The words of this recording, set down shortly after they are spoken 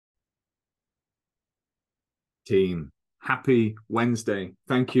Team, happy Wednesday.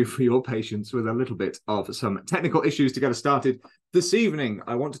 Thank you for your patience with a little bit of some technical issues to get us started. This evening,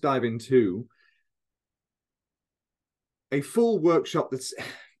 I want to dive into a full workshop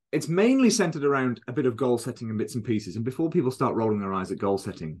it's mainly centered around a bit of goal setting and bits and pieces. And before people start rolling their eyes at goal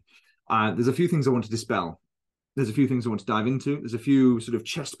setting, there's a few things I want to dispel. There's a few things I want to dive into. There's a few sort of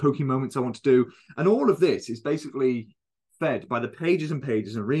chest poking moments I want to do. And all of this is basically fed by the pages and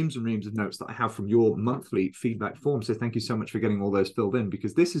pages and reams of notes that I have from your monthly feedback form. So thank you so much for getting all those filled in,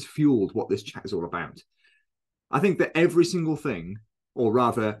 because this has fueled what this chat is all about. I think that every single thing, or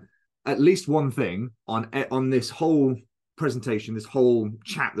rather at least one thing on this whole presentation, this whole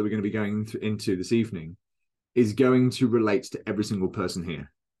chat that we're going to be going into this evening, is going to relate to every single person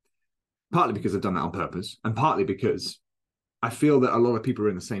here. Partly because I've done that on purpose, and partly because I feel that a lot of people are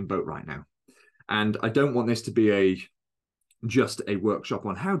in the same boat right now. And I don't want this to be just a workshop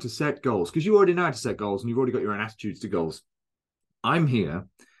on how to set goals, because you already know how to set goals and you've already got your own attitudes to goals. I'm here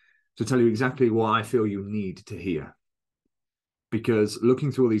to tell you exactly what I feel you need to hear. Because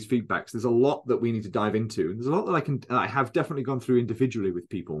looking through all these feedbacks, there's a lot that we need to dive into. And there's a lot that I have definitely gone through individually with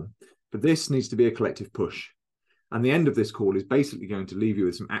people, but this needs to be a collective push. And the end of this call is basically going to leave you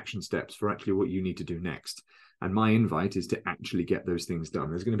with some action steps for actually what you need to do next. And my invite is to actually get those things done.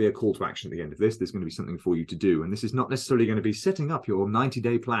 There's going to be a call to action at the end of this. There's going to be something for you to do. And this is not necessarily going to be setting up your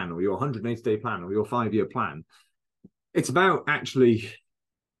 90-day plan or your 180-day plan or your 5-year plan. It's about actually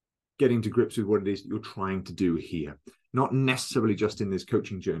getting to grips with what it is that you're trying to do here. Not necessarily just in this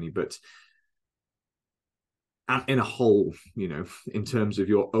coaching journey, but in a whole, in terms of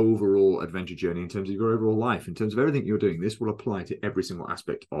your overall adventure journey, in terms of your overall life, in terms of everything you're doing. This will apply to every single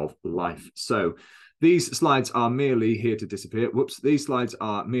aspect of life. So these slides are merely here to disappear. These slides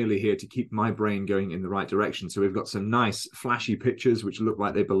are merely here to keep my brain going in the right direction. So we've got some nice flashy pictures which look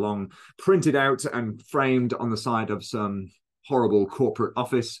like they belong printed out and framed on the side of some horrible corporate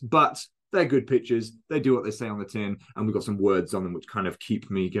office, but they're good pictures. They do what they say on the tin, and we've got some words on them which kind of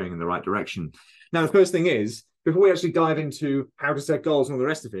keep me going in the right direction. Now, the first thing is, before we actually dive into how to set goals and all the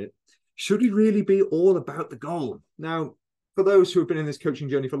rest of it, should it really be all about the goal? Now, for those who have been in this coaching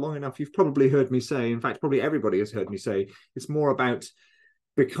journey for long enough, you've probably heard me say, in fact, probably everybody has heard me say, it's more about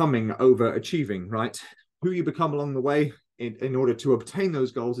becoming over achieving, right? Who you become along the way in order to obtain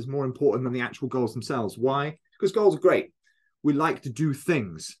those goals is more important than the actual goals themselves. Why? Because goals are great. We like to do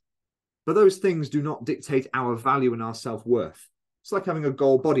things, but those things do not dictate our value and our self-worth. It's like having a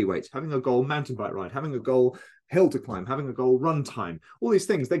goal body weight, having a goal mountain bike ride, having a goal hill to climb, having a goal run time. All these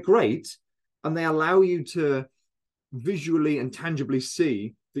things, they're great, and they allow you to visually and tangibly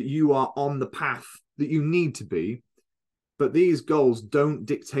see that you are on the path that you need to be. But these goals don't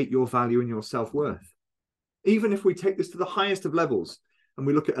dictate your value and your self-worth. Even if we take this to the highest of levels and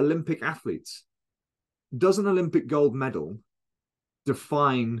we look at Olympic athletes, does an Olympic gold medal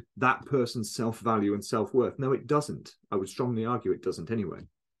define that person's self-value and self-worth? No, it doesn't. I would strongly argue it doesn't anyway.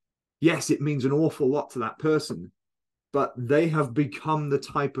 Yes, it means an awful lot to that person, but they have become the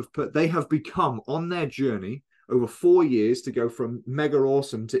type of they have become on their journey over 4 years to go from mega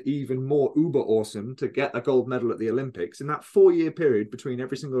awesome to even more uber awesome to get a gold medal at the Olympics. In that 4-year period between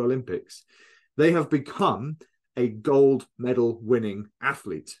every single Olympics, they have become a gold medal winning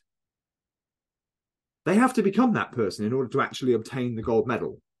athlete. They have to become that person in order to actually obtain the gold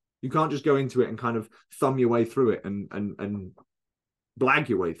medal. You can't just go into it and kind of thumb your way through it and blag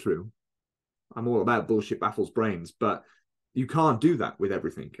your way through. I'm all about bullshit baffles brains, but you can't do that with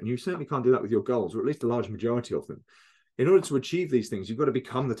everything. And you certainly can't do that with your goals, or at least a large majority of them. In order to achieve these things, you've got to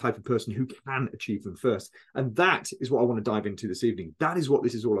become the type of person who can achieve them first. And that is what I want to dive into this evening. That is what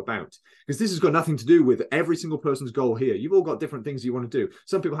this is all about. Because this has got nothing to do with every single person's goal here. You've all got different things you want to do.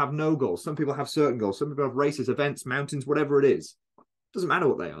 Some people have no goals. Some people have certain goals. Some people have races, events, mountains, whatever it is. It doesn't matter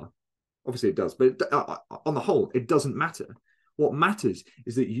what they are. Obviously it does. But on the whole, it doesn't matter. What matters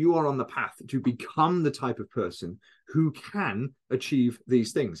is that you are on the path to become the type of person who can achieve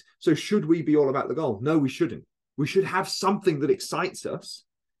these things. So should we be all about the goal? No, we shouldn't. We should have something that excites us.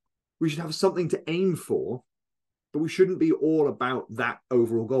 We should have something to aim for, but we shouldn't be all about that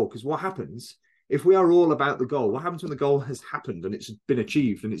overall goal. Because what happens if we are all about the goal? What happens when the goal has happened and it's been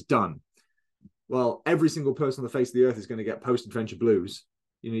achieved and it's done? Well, every single person on the face of the earth is going to get post-adventure blues.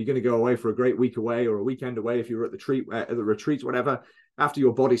 You're going to go away for a great week away or a weekend away if you were at the retreat, whatever. After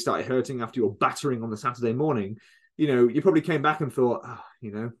your body started hurting, after your battering on the Saturday morning, you probably came back and thought,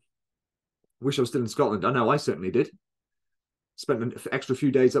 wish I was still in Scotland. I know I certainly did. Spent an extra few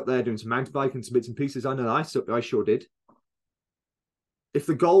days up there doing some mountain biking, some bits and pieces. I know I sure did. If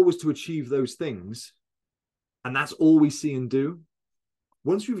the goal was to achieve those things, and that's all we see and do,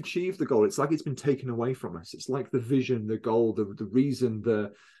 once we've achieved the goal, it's like it's been taken away from us. It's like the vision, the goal, the reason,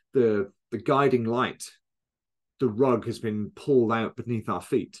 the guiding light, the rug has been pulled out beneath our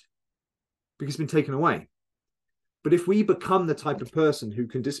feet because it's been taken away. But if we become the type of person who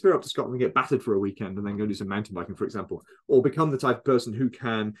can disappear up to Scotland and get battered for a weekend and then go do some mountain biking, for example, or become the type of person who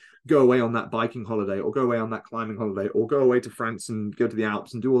can go away on that biking holiday or go away on that climbing holiday or go away to France and go to the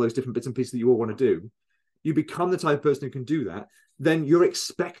Alps and do all those different bits and pieces that you all want to do, you become the type of person who can do that, then you're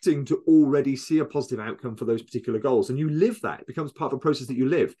expecting to already see a positive outcome for those particular goals. And you live that. It becomes part of a process that you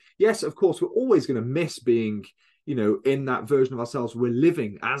live. Yes, of course, we're always going to miss being, in that version of ourselves. We're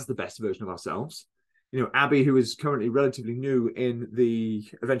living as the best version of ourselves. Abby, who is currently relatively new in the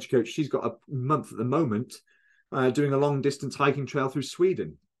Adventure Coach, she's got a month at the moment doing a long distance hiking trail through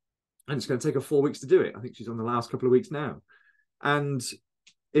Sweden. And it's going to take her 4 weeks to do it. I think she's on the last couple of weeks now. And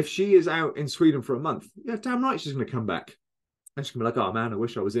if she is out in Sweden for a month, yeah, damn right she's going to come back. And she's going to be like, oh man, I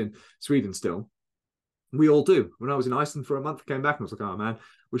wish I was in Sweden still. We all do. When I was in Iceland for a month, I came back and I was like, oh man,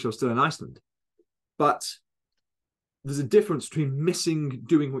 wish I was still in Iceland. But there's a difference between missing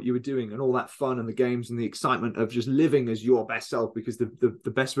doing what you were doing and all that fun and the games and the excitement of just living as your best self, because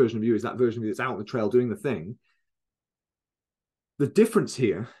the best version of you is that version of you that's out on the trail doing the thing. The difference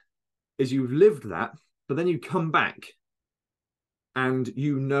here is you've lived that, but then you come back and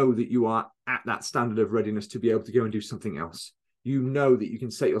you know that you are at that standard of readiness to be able to go and do something else. You know that you can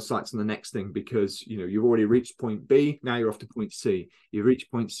set your sights on the next thing because, you've already reached point B. Now you're off to point C. You've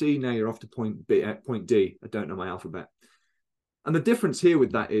reached point C. Now you're off to point D. I don't know my alphabet. And the difference here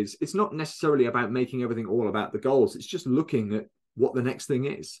with that is it's not necessarily about making everything all about the goals. It's just looking at what the next thing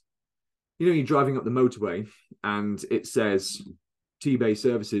is. You're driving up the motorway and it says T-Bay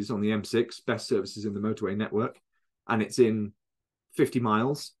services on the M6, best services in the motorway network, and it's in 50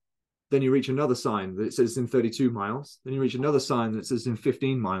 miles. Then you reach another sign that says it's in 32 miles. Then you reach another sign that says in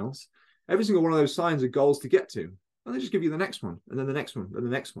 15 miles. Every single one of those signs are goals to get to. And they just give you the next one, and then the next one, and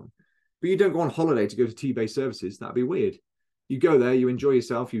the next one. But you don't go on holiday to go to T-Bay services. That'd be weird. You go there, you enjoy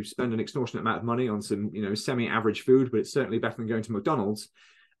yourself, you spend an extortionate amount of money on some, semi-average food, but it's certainly better than going to McDonald's.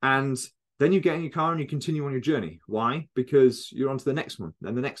 And then you get in your car and you continue on your journey. Why? Because you're on to the next one,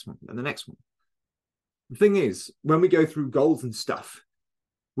 then the next one, and the next one. The thing is, when we go through goals and stuff,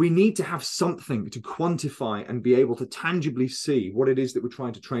 we need to have something to quantify and be able to tangibly see what it is that we're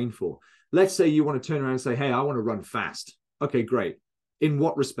trying to train for. Let's say you want to turn around and say, hey, I want to run fast. Okay, great. In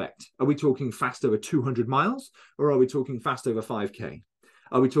what respect? Are we talking fast over 200 miles or are we talking fast over 5K?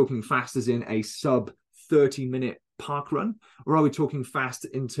 Are we talking fast as in a sub 30-minute park run? Or are we talking fast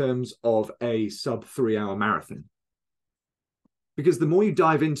in terms of a sub 3-hour marathon? Because the more you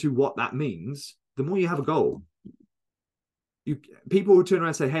dive into what that means, the more you have a goal. People who turn around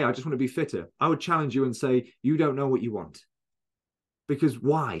and say, hey, I just want to be fitter. I would challenge you and say, you don't know what you want. Because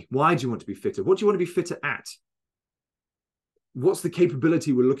why? Why do you want to be fitter? What do you want to be fitter at? What's the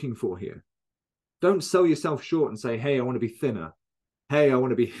capability we're looking for here? Don't sell yourself short and say, hey, I want to be thinner. Hey, I want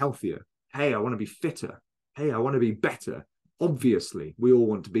to be healthier. Hey, I want to be fitter. Hey, I want to be better. Obviously, we all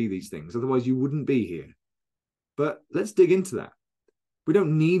want to be these things. Otherwise, you wouldn't be here. But let's dig into that. We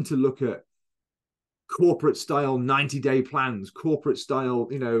don't need to look at corporate style 90-day plans, corporate style,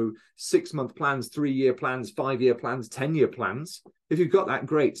 6-month plans, 3-year plans, 5-year plans, 10-year plans. If you've got that,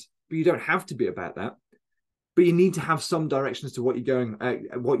 great. But you don't have to be about that. But you need to have some direction as to what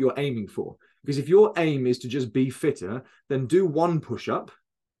what you're aiming for. Because if your aim is to just be fitter, then do 1 push-up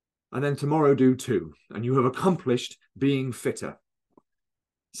and then tomorrow do 2. And you have accomplished being fitter.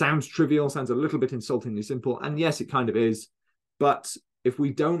 Sounds trivial, sounds a little bit insultingly simple. And yes, it kind of is. But if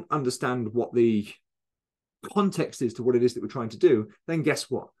we don't understand what the context is to what it is that we're trying to do, then guess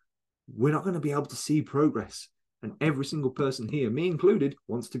what? We're not going to be able to see progress. And every single person here, me included,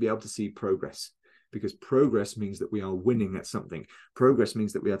 wants to be able to see progress. Because progress means that we are winning at something. Progress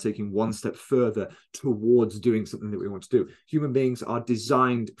means that we are taking 1 step further towards doing something that we want to do. Human beings are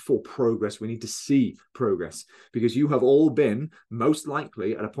designed for progress. We need to see progress because you have all been, most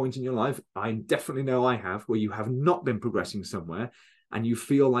likely, at a point in your life, I definitely know I have, where you have not been progressing somewhere and you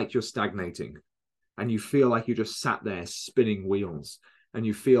feel like you're stagnating and you feel like you just sat there spinning wheels and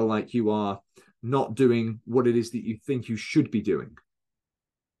you feel like you are not doing what it is that you think you should be doing.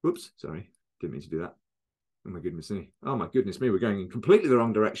 Whoops, sorry. Didn't mean to do that. Oh my goodness me. Oh my goodness me. We're going in completely the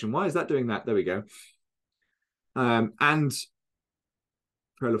wrong direction. Why is that doing that? There we go. And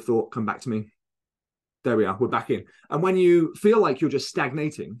trail of thought, come back to me. There we are. We're back in. And when you feel like you're just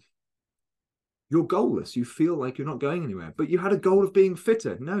stagnating, you're goalless. You feel like you're not going anywhere. But you had a goal of being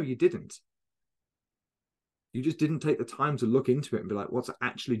fitter. No, you didn't. You just didn't take the time to look into it and be like, what's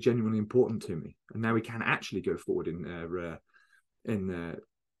actually genuinely important to me? And now we can actually go forward in in the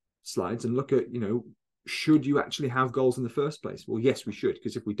slides and look at, should you actually have goals in the first place? Well, yes, we should,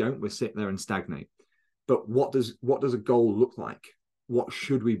 because if we don't, we're sitting there and stagnate. But what does a goal look like? What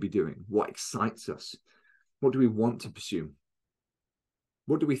should we be doing? What excites us? What do we want to pursue?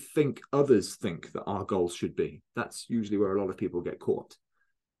 What do we think others think that our goals should be? That's usually where a lot of people get caught.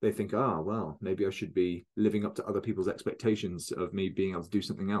 They think, well, maybe I should be living up to other people's expectations of me being able to do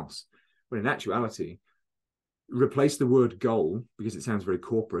something else. But in actuality, replace the word goal, because it sounds very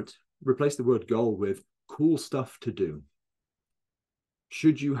corporate, replace the word goal with cool stuff to do.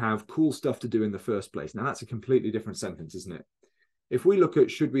 Should you have cool stuff to do in the first place? Now, that's a completely different sentence, isn't it? If we look at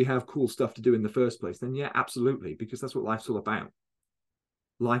should we have cool stuff to do in the first place, then yeah, absolutely, because that's what life's all about.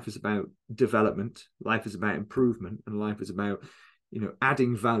 Life is about development, life is about improvement, and life is about,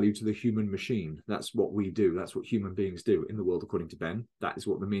 adding value to the human machine. That's what we do. That's what human beings do in the world according to Ben. That is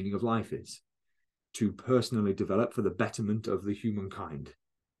what the meaning of life is. To personally develop for the betterment of the humankind.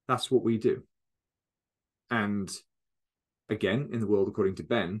 That's what we do. And again, in the world according to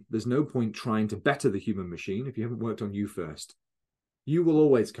Ben, there's no point trying to better the human machine if you haven't worked on you first. You will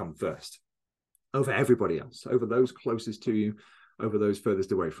always come first over everybody else, over those closest to you, over those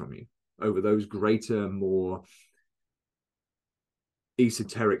furthest away from you, over those greater, more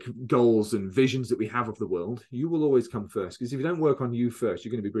esoteric goals and visions that we have of the world. You will always come first, because if you don't work on you first,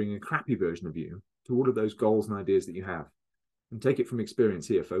 you're going to be bringing a crappy version of you to all of those goals and ideas that you have. And take it from experience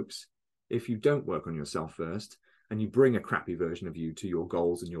here, folks. If you don't work on yourself first and you bring a crappy version of you to your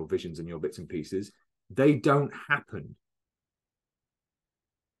goals and your visions and your bits and pieces, they don't happen.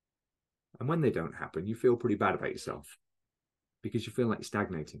 And when they don't happen, you feel pretty bad about yourself because you feel like you're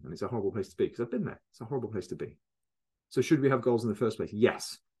stagnating, and it's a horrible place to be, because I've been there. It's a horrible place to be. So should we have goals in the first place?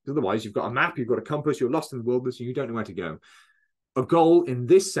 Yes. Because otherwise you've got a map, you've got a compass, you're lost in the wilderness, and you don't know where to go. A goal in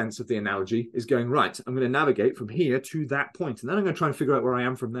this sense of the analogy is going, right, I'm going to navigate from here to that point, and then I'm going to try and figure out where I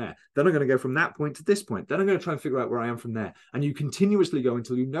am from there. Then I'm going to go from that point to this point. Then I'm going to try and figure out where I am from there. And you continuously go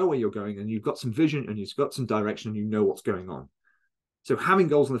until you know where you're going, and you've got some vision, and you've got some direction, and you know what's going on. So having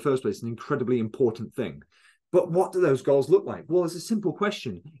goals in the first place is an incredibly important thing. But what do those goals look like? Well, it's a simple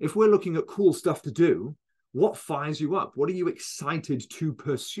question. If we're looking at cool stuff to do, what fires you up? What are you excited to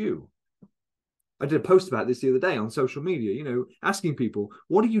pursue? I did a post about this the other day on social media, asking people,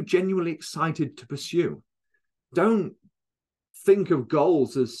 what are you genuinely excited to pursue? Don't think of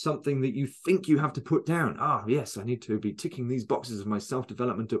goals as something that you think you have to put down. Yes, I need to be ticking these boxes of my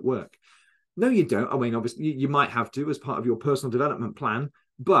self-development at work. No, you don't. I mean, obviously, you might have to as part of your personal development plan,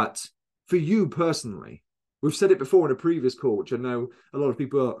 but for you personally, we've said it before in a previous call, which I know a lot of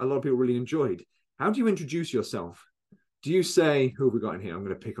people really enjoyed. How do you introduce yourself? Do you say, who have we got in here? I'm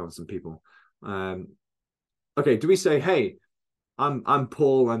going to pick on some people. Okay, do we say, hey, I'm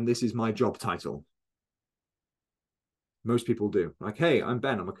Paul and this is my job title? Most people do. Like, hey, I'm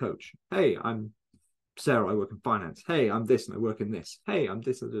Ben, I'm a coach. Hey, I'm Sarah, I work in finance. Hey, I'm this and I work in this. Hey, I'm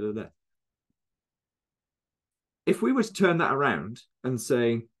this. If we were to turn that around and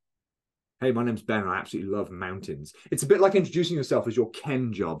say, hey, my name's Ben, I absolutely love mountains. It's a bit like introducing yourself as your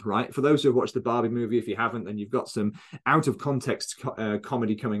Ken job, right? For those who have watched the Barbie movie, if you haven't, then you've got some out of context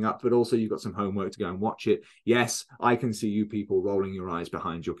comedy coming up, but also you've got some homework to go and watch it. Yes, I can see you people rolling your eyes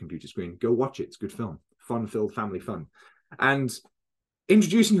behind your computer screen. Go watch it. It's a good film. Fun-filled family fun. And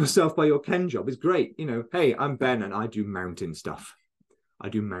introducing yourself by your Ken job is great. Hey, I'm Ben and I do mountain stuff. I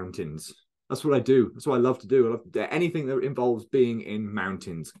do mountains. That's what I do. That's what I love to do. I love to do anything that involves being in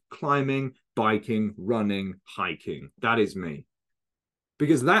mountains, climbing, biking, running, hiking. That is me.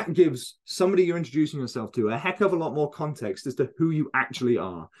 Because that gives somebody you're introducing yourself to a heck of a lot more context as to who you actually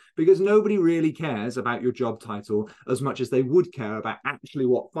are. Because nobody really cares about your job title as much as they would care about actually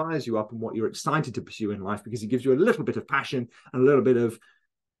what fires you up and what you're excited to pursue in life, because it gives you a little bit of passion and a little bit of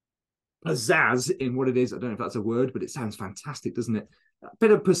pizzazz in what it is. I don't know if that's a word, but it sounds fantastic, doesn't it? A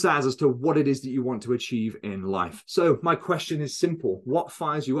bit of pizzazz as to what it is that you want to achieve in life. So my question is simple. What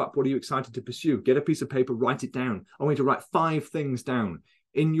fires you up? What are you excited to pursue? Get a piece of paper, write it down. I want you to write 5 things down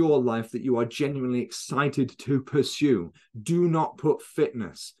in your life that you are genuinely excited to pursue. Do not put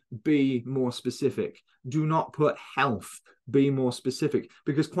fitness. Be more specific. Do not put health. Be more specific.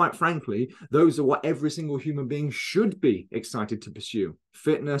 Because quite frankly, those are what every single human being should be excited to pursue.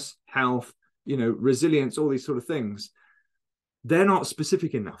 Fitness, health, resilience, all these sort of things. They're not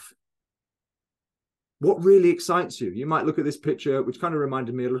specific enough. What really excites you? You might look at this picture, which kind of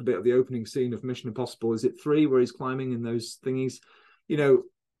reminded me a little bit of the opening scene of Mission Impossible. Is it 3 where he's climbing in those thingies?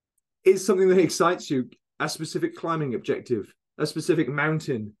 Is something that excites you a specific climbing objective, a specific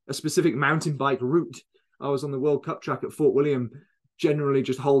mountain bike route? I was on the World Cup track at Fort William generally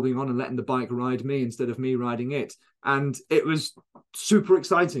just holding on and letting the bike ride me instead of me riding it. And it was super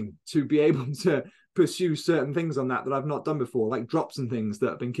exciting to be able to pursue certain things on that I've not done before, like drops and things that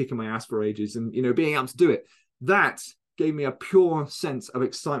have been kicking my ass for ages, and being able to do it. That gave me a pure sense of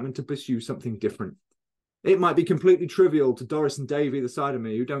excitement to pursue something different. It might be completely trivial to Doris and Dave either side of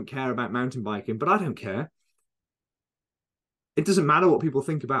me who don't care about mountain biking, but I don't care. It doesn't matter what people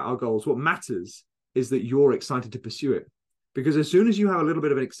think about our goals. What matters is that you're excited to pursue it. Because as soon as you have a little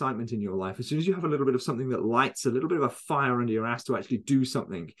bit of an excitement in your life, as soon as you have a little bit of something that lights a little bit of a fire under your ass to actually do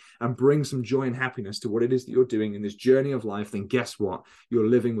something and bring some joy and happiness to what it is that you're doing in this journey of life, then guess what? You're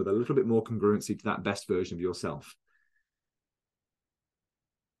living with a little bit more congruency to that best version of yourself.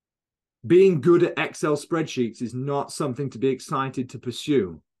 Being good at Excel spreadsheets is not something to be excited to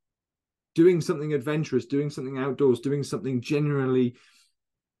pursue. Doing something adventurous, doing something outdoors, doing something genuinely,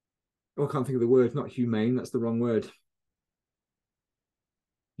 I can't think of the word, not humane, that's the wrong word.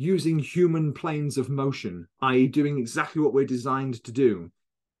 Using human planes of motion, i.e. doing exactly what we're designed to do,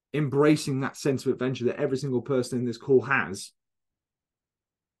 embracing that sense of adventure that every single person in this call has,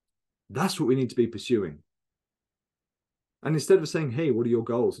 that's what we need to be pursuing. And instead of saying, hey, what are your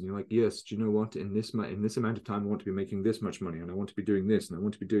goals? And you're like, yes, do you know what? In this amount of time, I want to be making this much money, and I want to be doing this, and I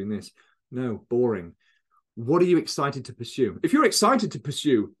want to be doing this. No, boring. What are you excited to pursue? If you're excited to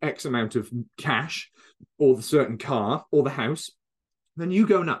pursue X amount of cash, or the certain car, or the house, then you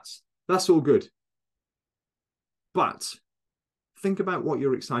go nuts. That's all good. But think about what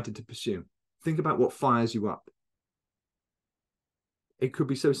you're excited to pursue. Think about what fires you up. It could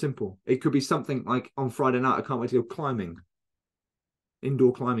be so simple. It could be something like on Friday night, I can't wait to go climbing.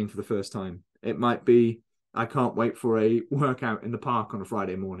 Indoor climbing for the first time. It might be, I can't wait for a workout in the park on a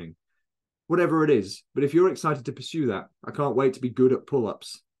Friday morning. Whatever it is. But if you're excited to pursue that, I can't wait to be good at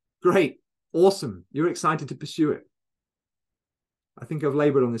pull-ups. Great. Awesome. You're excited to pursue it. I think I've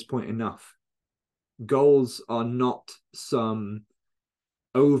labored on this point enough. Goals are not some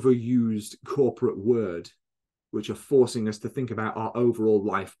overused corporate word which are forcing us to think about our overall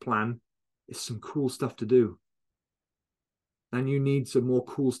life plan. It's some cool stuff to do. And you need some more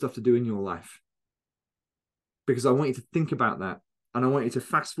cool stuff to do in your life. Because I want you to think about that. And I want you to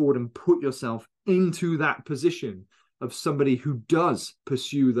fast forward and put yourself into that position of somebody who does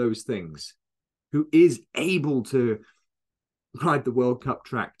pursue those things, who is able to ride the World Cup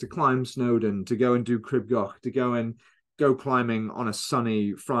track, to climb Snowdon, to go and do Crib Goch, to go climbing on a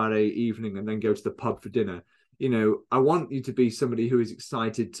sunny Friday evening and then go to the pub for dinner. I want you to be somebody who is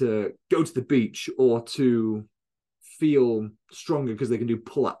excited to go to the beach or to feel stronger because they can do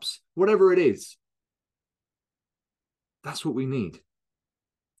pull-ups, whatever it is. That's what we need.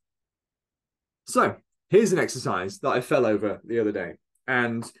 So here's an exercise that I fell over the other day.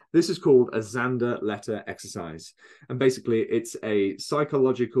 And this is called a Zander letter exercise. And basically, it's a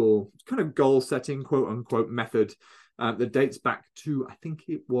psychological kind of goal setting, quote unquote, method that dates back to, I think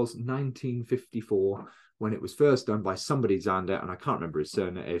it was 1954, when it was first done by somebody Zander. And I can't remember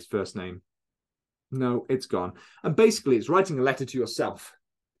his first name. No, it's gone. And basically, it's writing a letter to yourself.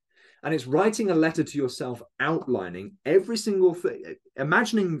 And it's writing a letter to yourself outlining every single thing,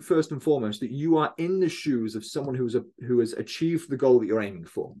 imagining first and foremost that you are in the shoes of someone who has achieved the goal that you're aiming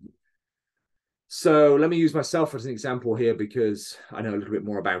for. So let me use myself as an example here because I know a little bit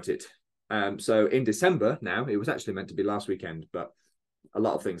more about it. So in December now, it was actually meant to be last weekend, but a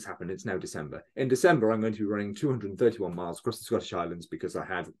lot of things happened. It's now December. In December, I'm going to be running 231 miles across the Scottish Highlands because I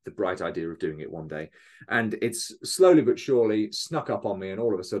had the bright idea of doing it one day. And it's slowly but surely snuck up on me. And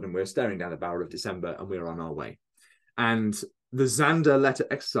all of a sudden, we're staring down the barrel of December and we're on our way. And the Zander letter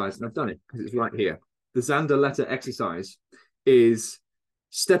exercise, and I've done it because it's right here. The Zander letter exercise is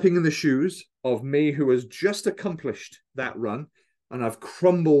stepping in the shoes of me who has just accomplished that run. And I've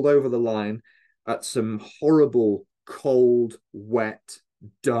crumbled over the line at some horrible, cold, wet,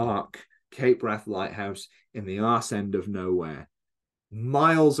 dark Cape Wrath lighthouse in the arse end of nowhere,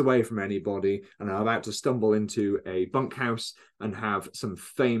 miles away from anybody, and I'm about to stumble into a bunkhouse and have some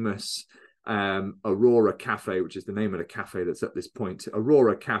famous Aurora Cafe, which is the name of the cafe that's at this point,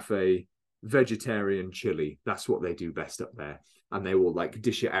 Aurora Cafe vegetarian chili. That's what they do best up there, and they will like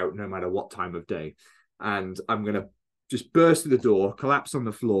dish it out no matter what time of day. And I'm gonna just burst through the door, collapse on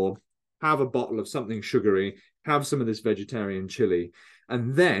the floor, have a bottle of something sugary, have some of this vegetarian chili,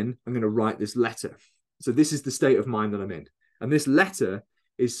 and then I'm going to write this letter. So this is the state of mind that I'm in. And this letter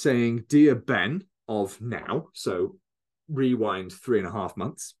is saying, Dear Ben of now, so rewind 3.5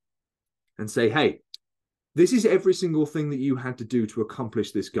 months, and say, hey, this is every single thing that you had to do to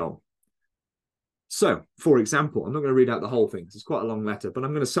accomplish this goal. So, for example, I'm not going to read out the whole thing. It's quite a long letter, but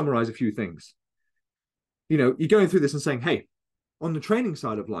I'm going to summarize a few things. You're going through this and saying, hey, On the training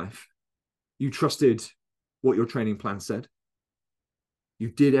side of life, you trusted what your training plan said. You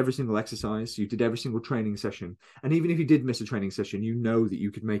did every single exercise, you did every single training session. And even if you did miss a training session, you know that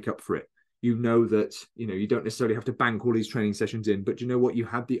you could make up for it. You know that, you don't necessarily have to bank all these training sessions in, but you know what? You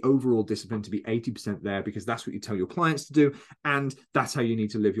had the overall discipline to be 80% there because that's what you tell your clients to do. And that's how you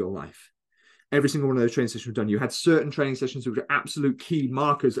need to live your life. Every single one of those training sessions were done. You had certain training sessions which are absolute key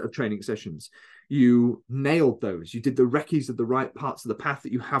markers of training sessions. You nailed those. You did the recce's of the right parts of the path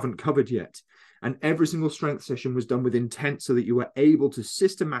that you haven't covered yet. And every single strength session was done with intent so that you were able to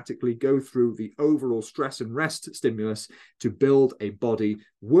systematically go through the overall stress and rest stimulus to build a body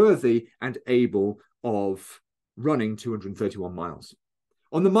worthy and able of running 231 miles.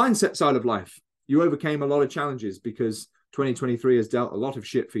 On the mindset side of life, you overcame a lot of challenges because 2023 has dealt a lot of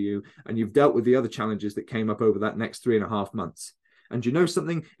shit for you, and you've dealt with the other challenges that came up over that next 3.5 months. And you know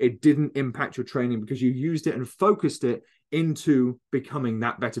something? It didn't impact your training because you used it and focused it into becoming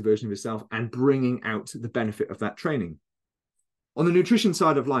that better version of yourself and bringing out the benefit of that training. On the nutrition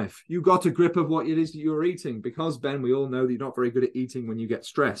side of life, you got a grip of what it is that you're eating because, Ben, we all know that you're not very good at eating when you get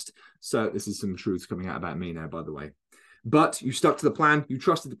stressed. So this is some truths coming out about me now, by the way. But you stuck to the plan, you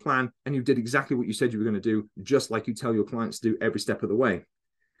trusted the plan, and you did exactly what you said you were going to do, just like you tell your clients to do every step of the way.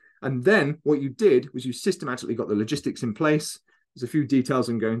 And then what you did was you systematically got the logistics in place. There's a few details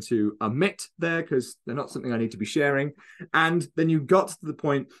I'm going to omit there because they're not something I need to be sharing. And then you got to the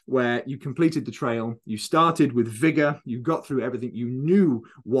point where you completed the trail. You started with vigor. You got through everything. You knew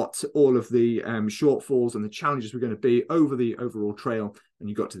what all of the shortfalls and the challenges were going to be over the overall trail. And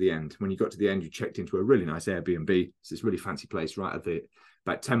you got to the end. When you got to the end, you checked into a really nice Airbnb. It's this really fancy place right at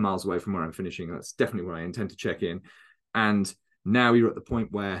about 10 miles away from where I'm finishing. That's definitely where I intend to check in. And now you're at the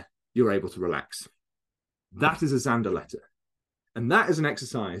point where you're able to relax. That is a Xander letter. And that is an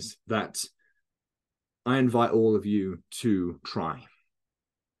exercise that I invite all of you to try.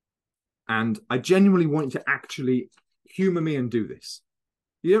 And I genuinely want you to actually humor me and do this.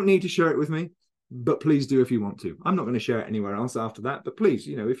 You don't need to share it with me, but please do if you want to. I'm not going to share it anywhere else after that, but please,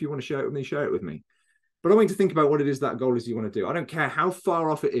 if you want to share it with me, share it with me. But I want you to think about what it is that goal is you want to do. I don't care how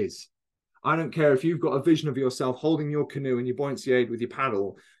far off it is. I don't care if you've got a vision of yourself holding your canoe and your buoyancy aid with your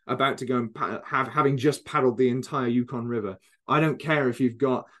paddle, about to go and having just paddled the entire Yukon River. I don't care if you've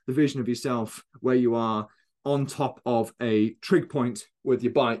got the vision of yourself where you are on top of a trig point with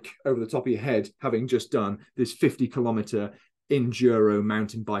your bike over the top of your head, having just done this 50-kilometer enduro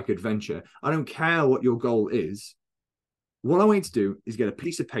mountain bike adventure. I don't care what your goal is. What I want you to do is get a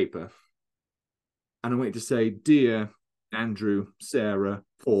piece of paper and I want you to say, dear Andrew, Sarah,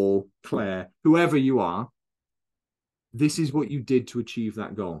 Paul, Claire, whoever you are, this is what you did to achieve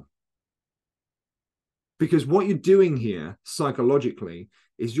that goal. Because what you're doing here psychologically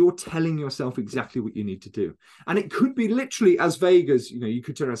is you're telling yourself exactly what you need to do. And it could be literally as vague as, you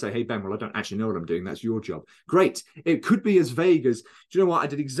could turn around and say, hey, Ben, well, I don't actually know what I'm doing. That's your job. Great. It could be as vague as, do you know what? I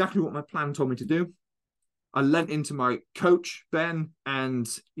did exactly what my plan told me to do. I lent into my coach, Ben, and,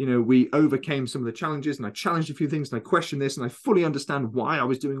 we overcame some of the challenges and I challenged a few things and I questioned this and I fully understand why I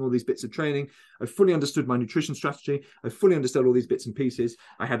was doing all these bits of training. I fully understood my nutrition strategy. I fully understood all these bits and pieces.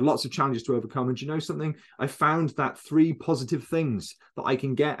 I had lots of challenges to overcome. And do you know something? I found that 3 positive things that I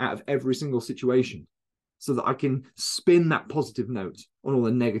can get out of every single situation so that I can spin that positive note on all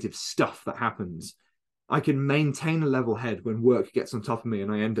the negative stuff that happens. I can maintain a level head when work gets on top of me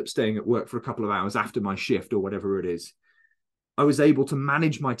and I end up staying at work for a couple of hours after my shift or whatever it is. I was able to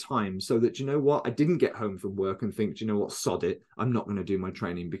manage my time so that, you know what, I didn't get home from work and think, you know what, sod it, I'm not going to do my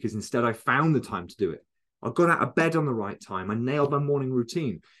training, because instead I found the time to do it. I got out of bed on the right time. I nailed my morning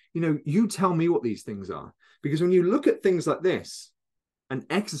routine. You tell me what these things are, because when you look at things like this and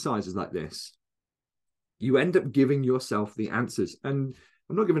exercises like this, you end up giving yourself the answers. And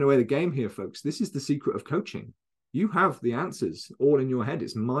I'm not giving away the game here, folks. This is the secret of coaching. You have the answers all in your head.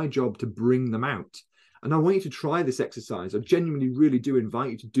 It's my job to bring them out. And I want you to try this exercise. I genuinely really do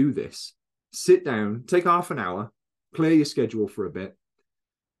invite you to do this. Sit down, take half an hour, clear your schedule for a bit,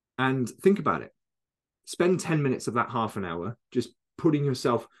 and think about it. Spend 10 minutes of that half an hour just putting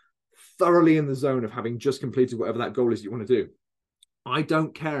yourself thoroughly in the zone of having just completed whatever that goal is you want to do. I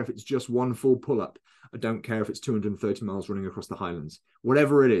don't care if it's just one full pull-up. I don't care if it's 230 miles running across the Highlands.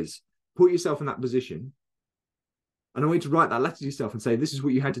 Whatever it is, put yourself in that position. And I want you to write that letter to yourself and say, this is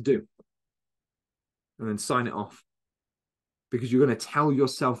what you had to do. And then sign it off. Because you're going to tell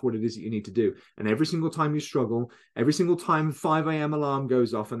yourself what it is that you need to do. And every single time you struggle, every single time 5 a.m. alarm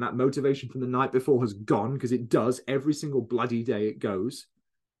goes off and that motivation from the night before has gone, because it does, every single bloody day it goes,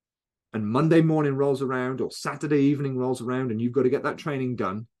 and Monday morning rolls around or Saturday evening rolls around and you've got to get that training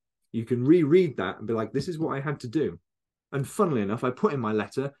done, you can reread that and be like, this is what I had to do. And funnily enough, I put in my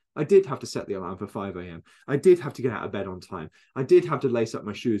letter, I did have to set the alarm for 5 a.m. I did have to get out of bed on time. I did have to lace up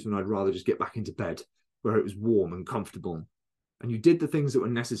my shoes when I'd rather just get back into bed where it was warm and comfortable. And you did the things that were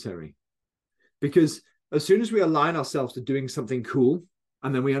necessary. Because as soon as we align ourselves to doing something cool,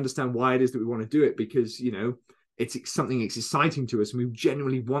 and then we understand why it is that we want to do it, because, you know, it's something that's exciting to us and we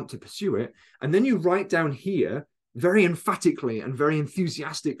genuinely want to pursue it. And then you write down here very emphatically and very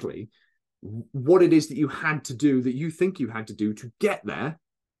enthusiastically what it is that you had to do, that you think you had to do to get there.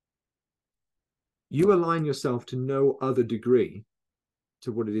 You align yourself to no other degree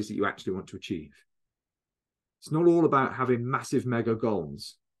to what it is that you actually want to achieve. It's not all about having massive mega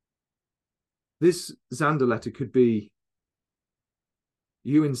goals. This Xander letter could be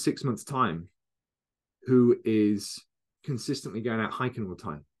you in 6 months' time who is consistently going out hiking all the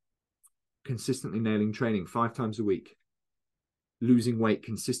time, consistently nailing training 5 times a week, losing weight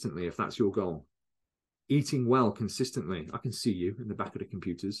consistently if that's your goal, eating well consistently. I can see you in the back of the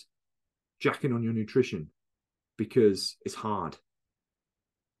computers, jacking on your nutrition because it's hard,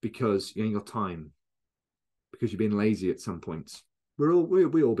 because you ain't got time, because you've been lazy at some points. We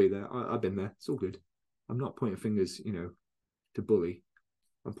all be there. I've been there. It's all good. I'm not pointing fingers, you know, to bully.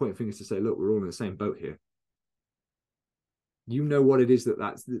 I'm pointing fingers to say, look, we're all in the same boat here. You know what it is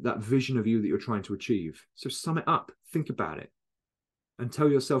that vision of you that you're trying to achieve. So sum it up, think about it, and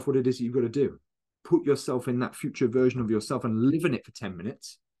tell yourself what it is that you've got to do. Put yourself in that future version of yourself and live in it for 10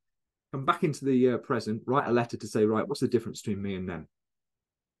 minutes. Come back into the present, write a letter to say, right, what's the difference between me and them?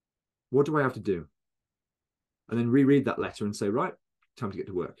 What do I have to do? And then reread that letter and say, right, time to get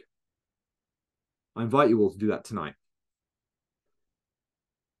to work. I invite you all to do that tonight.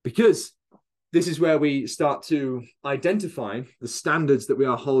 Because this is where we start to identify the standards that we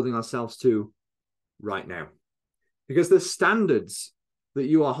are holding ourselves to right now. Because the standards that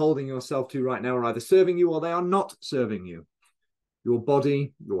you are holding yourself to right now are either serving you or they are not serving you. Your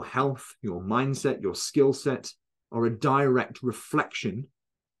body, your health, your mindset, your skill set are a direct reflection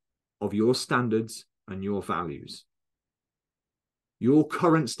of your standards and your values. Your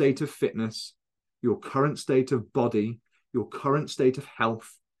current state of fitness, your current state of body, your current state of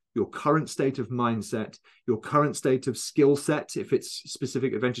health, your current state of mindset, your current state of skill set, if it's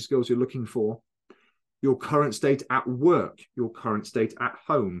specific adventure skills you're looking for, your current state at work, your current state at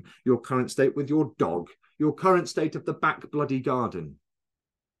home, your current state with your dog, your current state of the back bloody garden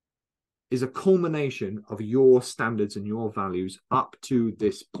is a culmination of your standards and your values up to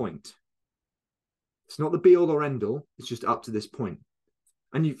this point. It's not the be all or end all, it's just up to this point.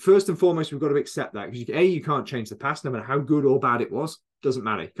 And you, first and foremost, we've got to accept that, because you can't change the past, no matter how good or bad it was. Doesn't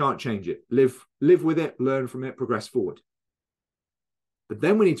matter. You can't change it. Live with it, learn from it, progress forward. But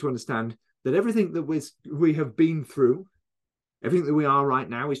then we need to understand that everything that we have been through, everything that we are right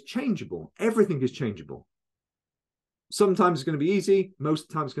now is changeable. Everything is changeable. Sometimes it's going to be easy. Most of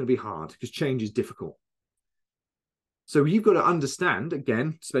the time it's going to be hard, because change is difficult. So you've got to understand,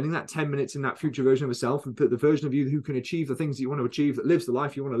 again, spending that 10 minutes in that future version of yourself, and put the version of you who can achieve the things that you want to achieve, that lives the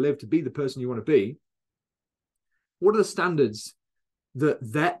life you want to live, to be the person you want to be. What are the standards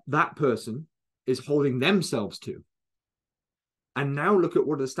that person is holding themselves to? And now look at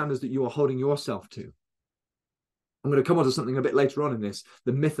what are the standards that you are holding yourself to. I'm going to come on to something a bit later on in this,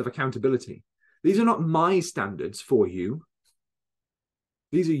 the myth of accountability. These are not my standards for you.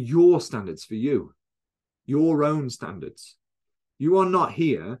 These are your standards for you, your own standards. You are not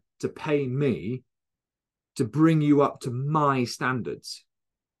here to pay me to bring you up to my standards.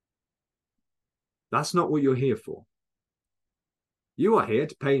 That's not what you're here for. You are here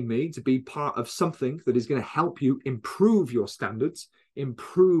to pay me to be part of something that is going to help you improve your standards,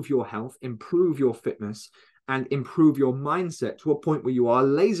 improve your health, improve your fitness, and improve your mindset to a point where you are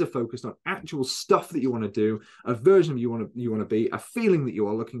laser focused on actual stuff that you want to do, a version of you want to be, a feeling that you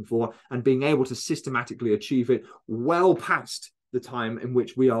are looking for, and being able to systematically achieve it well past the time in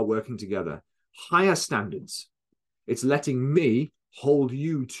which we are working together. Higher standards. It's letting me hold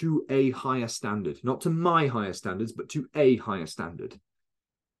you to a higher standard, not to my higher standards, but to a higher standard.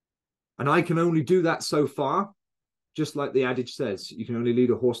 And I can only do that so far, just like the adage says, you can only lead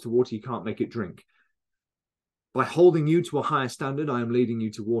a horse to water, you can't make it drink. By holding you to a higher standard, I am leading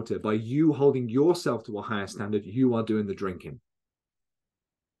you to water. By you holding yourself to a higher standard, you are doing the drinking.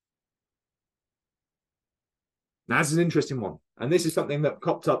 Now, that's an interesting one. And this is something that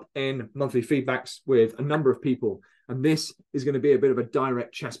popped up in monthly feedbacks with a number of people. And this is going to be a bit of a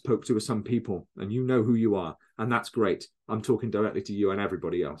direct chest poke to some people. And you know who you are. And that's great. I'm talking directly to you and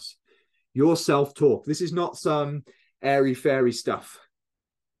everybody else. Your self-talk. This is not some airy-fairy stuff.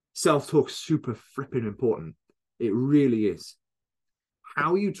 Self-talk is super flipping important. It really is.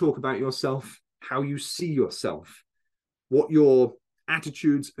 How you talk about yourself, how you see yourself, what your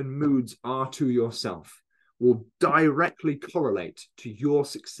attitudes and moods are to yourself will directly correlate to your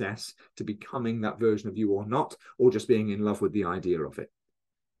success to becoming that version of you or not, or just being in love with the idea of it.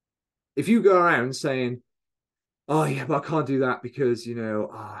 If you go around saying, oh yeah, but I can't do that because,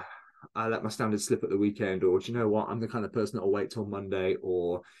 I let my standards slip at the weekend, or do you know what, I'm the kind of person that'll wait till Monday,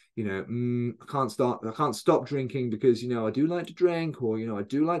 or I can't stop drinking because I do like to drink, or I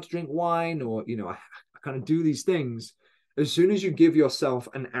do like to drink wine, or I kind of do these things. As soon as you give yourself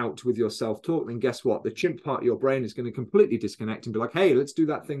an out with your self-talk, then guess what? The chimp part of your brain is going to completely disconnect and be like, hey, let's do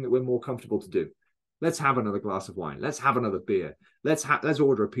that thing that we're more comfortable to do. Let's have another glass of wine. Let's have another beer. Let's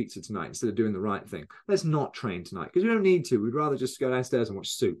order a pizza tonight instead of doing the right thing. Let's not train tonight because we don't need to. We'd rather just go downstairs and watch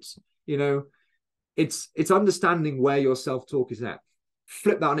Suits. It's understanding where your self-talk is at.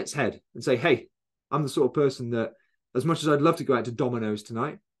 Flip that on its head and say, hey, I'm the sort of person that, as much as I'd love to go out to Domino's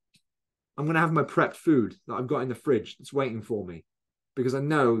tonight, I'm going to have my prepped food that I've got in the fridge that's waiting for me, because I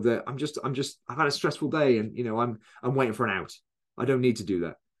know that I've had a stressful day, and I'm waiting for an out. I don't need to do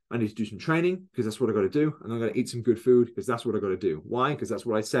that. I need to do some training because that's what I got to do, and I'm going to eat some good food because that's what I got to do. Why? Because that's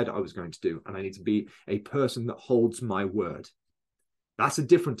what I said I was going to do, and I need to be a person that holds my word. That's a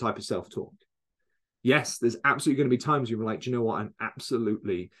different type of self-talk. Yes, there's absolutely going to be times you're like, do you know what? I'm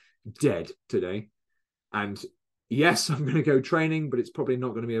absolutely dead today, and yes, I'm going to go training, but it's probably not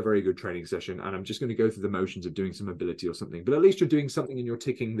going to be a very good training session. And I'm just going to go through the motions of doing some mobility or something. But at least you're doing something and you're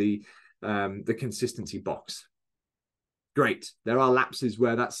ticking the consistency box. Great. There are lapses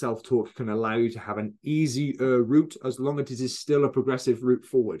where that self-talk can allow you to have an easier route, as long as it is still a progressive route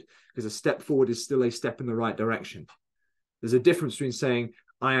forward, because a step forward is still a step in the right direction. There's a difference between saying,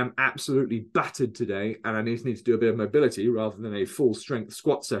 I am absolutely battered today and I need to do a bit of mobility rather than a full strength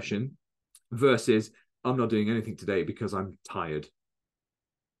squat session, versus I'm not doing anything today because I'm tired.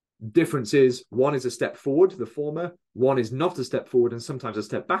 Difference is, one is a step forward, the former, one is not a step forward and sometimes a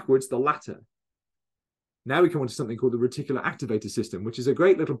step backwards, the latter. Now we come on to something called the reticular activator system, which is a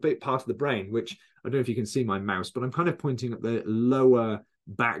great little bit part of the brain, which I don't know if you can see my mouse, but I'm kind of pointing at the lower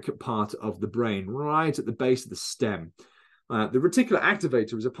back part of the brain, right at the base of the stem. The reticular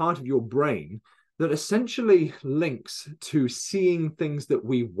activator is a part of your brain that essentially links to seeing things that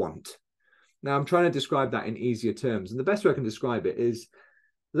we want. Now, I'm trying to describe that in easier terms. And the best way I can describe it is,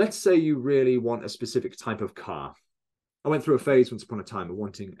 let's say you really want a specific type of car. I went through a phase once upon a time of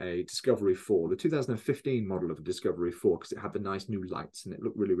wanting a Discovery 4, the 2015 model of a Discovery 4, because it had the nice new lights and it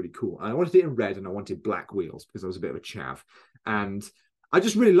looked really, really cool. And I wanted it in red and I wanted black wheels because I was a bit of a chav. And I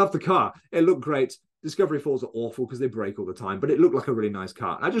just really loved the car. It looked great. Discovery 4s are awful because they break all the time, but it looked like a really nice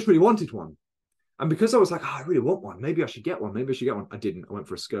car. I just really wanted one. And because I was like, oh, I really want one, maybe I should get one. Maybe I should get one. I didn't. I went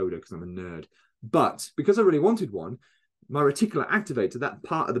for a Skoda because I'm a nerd. But because I really wanted one, my reticular activator, that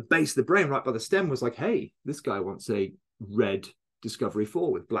part of the base of the brain right by the stem, was like, hey, this guy wants a red Discovery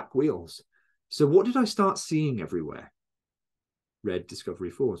 4 with black wheels. So what did I start seeing everywhere? Red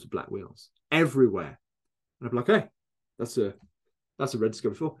Discovery 4s with black wheels. Everywhere. And I'm like, hey, that's a red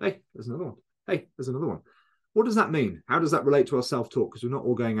Discovery 4. Hey, there's another one. Hey, there's another one. What does that mean? How does that relate to our self-talk? Because we're not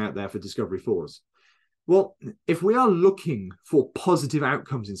all going out there for Discovery 4s. Well, if we are looking for positive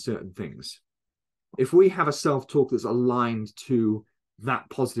outcomes in certain things, if we have a self-talk that's aligned to that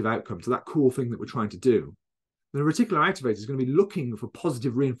positive outcome, to that cool thing that we're trying to do, then the reticular activator is going to be looking for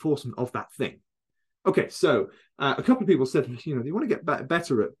positive reinforcement of that thing. Okay, so a couple of people said, they want to get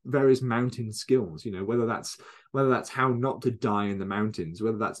better at various mountain skills, whether that's how not to die in the mountains,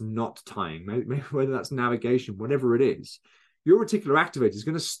 whether that's knot tying, whether that's navigation, whatever it is. Your reticular activator is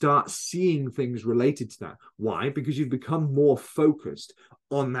going to start seeing things related to that. Why? Because you've become more focused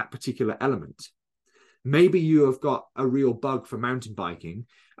on that particular element. Maybe you have got a real bug for mountain biking,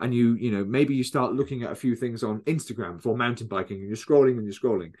 and maybe you start looking at a few things on Instagram for mountain biking, and you're scrolling,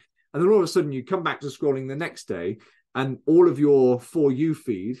 and then all of a sudden you come back to scrolling the next day, and all of your For You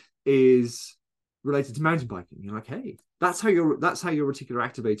feed is related to mountain biking. You're like, hey, that's how your reticular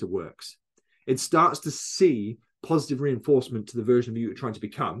activator works. It starts to see positive reinforcement to the version of you you're trying to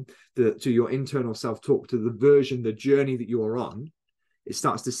become, to your internal self-talk, to the journey that you are on. It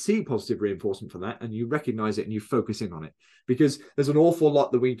starts to see positive reinforcement for that, and you recognize it and you focus in on it, because there's an awful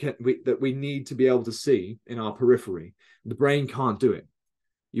lot that we need to be able to see in our periphery. The brain can't do it.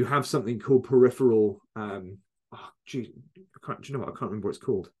 You have something called peripheral. Do you know what? I can't remember what it's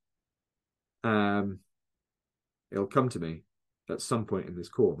called. It'll come to me at some point in this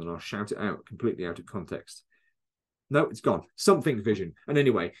call, and I'll shout it out completely out of context. No, it's gone. Something vision. And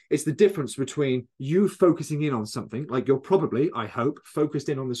anyway, it's the difference between you focusing in on something, like you're probably, I hope, focused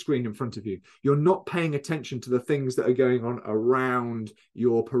in on the screen in front of you. You're not paying attention to the things that are going on around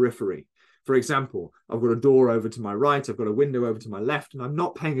your periphery. For example, I've got a door over to my right, I've got a window over to my left, and I'm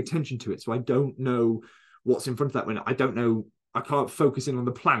not paying attention to it. So I don't know what's in front of that window. I don't know, I can't focus in on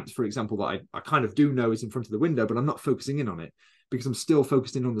the plant, for example, that I kind of do know is in front of the window, but I'm not focusing in on it because I'm still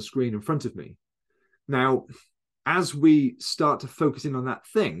focused in on the screen in front of me. Now, as we start to focus in on that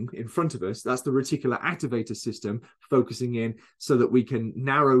thing in front of us, that's the reticular activator system focusing in so that we can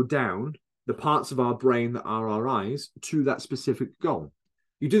narrow down the parts of our brain that are our eyes to that specific goal.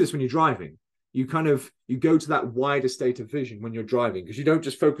 You do this when you're driving. You go to that wider state of vision when you're driving, because you don't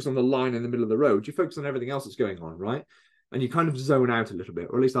just focus on the line in the middle of the road. You focus on everything else that's going on, right? And you kind of zone out a little bit,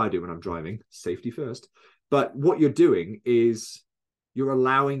 or at least I do when I'm driving. Safety first. But what you're doing is you're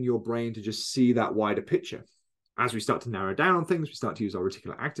allowing your brain to just see that wider picture. As we start to narrow down on things, we start to use our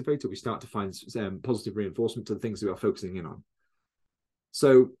reticular activator, we start to find positive reinforcement to the things that we are focusing in on.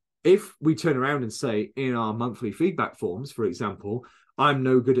 So if we turn around and say in our monthly feedback forms, for example, I'm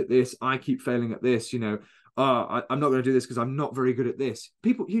no good at this, I keep failing at this, I'm not going to do this because I'm not very good at this.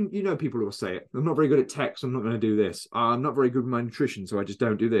 People, people will say it. I'm not very good at tech, so I'm not going to do this. I'm not very good with my nutrition, so I just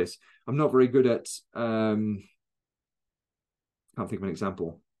don't do this. I'm not very good at, can't think of an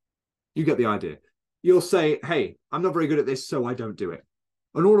example. You get the idea. You'll say, hey, I'm not very good at this, so I don't do it.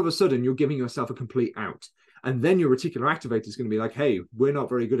 And all of a sudden, you're giving yourself a complete out. And then your reticular activator is going to be like, hey, we're not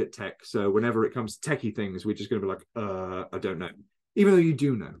very good at tech. So whenever it comes to techie things, we're just going to be like, I don't know. Even though you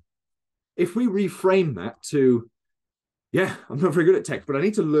do know. If we reframe that to, yeah, I'm not very good at tech, but I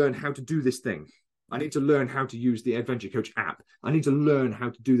need to learn how to do this thing. I need to learn how to use the Adventure Coach app. I need to learn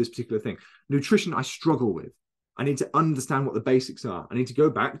how to do this particular thing. Nutrition, I struggle with. I need to understand what the basics are. I need to go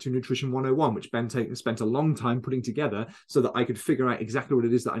back to Nutrition 101, which Ben spent a long time putting together so that I could figure out exactly what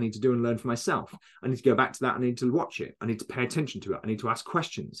it is that I need to do and learn for myself. I need to go back to that. I need to watch it. I need to pay attention to it. I need to ask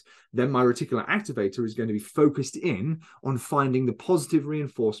questions. Then my reticular activator is going to be focused in on finding the positive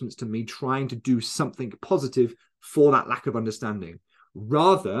reinforcements to me trying to do something positive for that lack of understanding,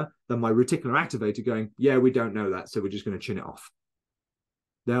 rather than my reticular activator going, yeah, we don't know that, so we're just going to chin it off.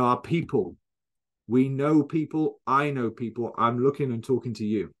 There are people. We know people, I know people, I'm looking and talking to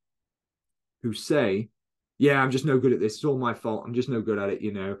you, who say, yeah, I'm just no good at this. It's all my fault. I'm just no good at it,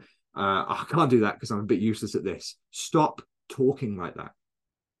 I can't do that because I'm a bit useless at this. Stop talking like that.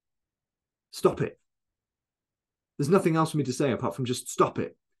 Stop it. There's nothing else for me to say apart from just stop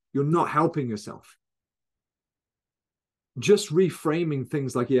it. You're not helping yourself. Just reframing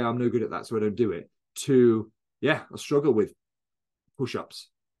things like, yeah, I'm no good at that, so I don't do it, to, yeah, I struggle with push-ups,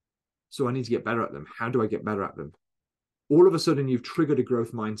 so I need to get better at them. How do I get better at them? All of a sudden, you've triggered a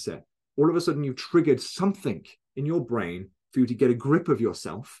growth mindset. All of a sudden, you've triggered something in your brain for you to get a grip of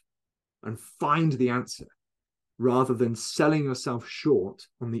yourself and find the answer, rather than selling yourself short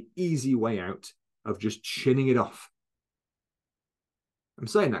on the easy way out of just chinning it off. I'm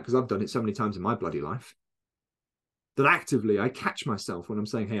saying that because I've done it so many times in my bloody life that actively I catch myself when I'm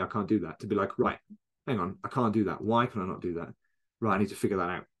saying, hey, I can't do that, to be like, right, hang on, I can't do that. Why can I not do that? Right, I need to figure that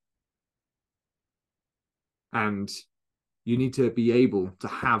out. And you need to be able to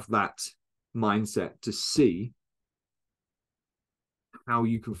have that mindset to see how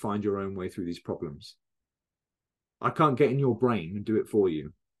you can find your own way through these problems. I can't get in your brain and do it for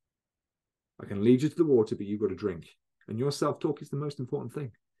you. I can lead you to the water, but you've got to drink. And your self-talk is the most important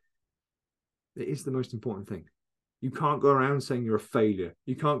thing. It is the most important thing. You can't go around saying you're a failure.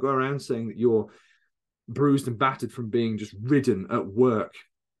 You can't go around saying that you're bruised and battered from being just ridden at work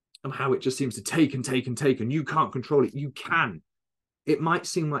and how it just seems to take and take and take, and you can't control it. You can. It might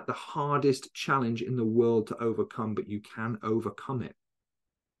seem like the hardest challenge in the world to overcome, but you can overcome it.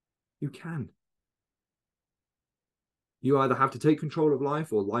 You can. You either have to take control of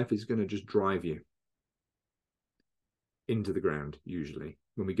life, or life is going to just drive you into the ground, usually.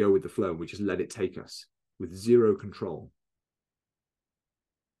 When we go with the flow, we just let it take us with zero control.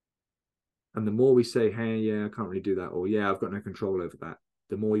 And the more we say, hey, yeah, I can't really do that, or yeah, I've got no control over that,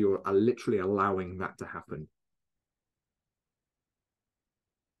 the more you're literally allowing that to happen.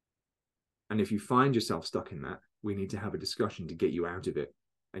 And if you find yourself stuck in that, we need to have a discussion to get you out of it.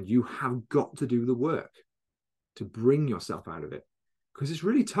 And you have got to do the work to bring yourself out of it, because it's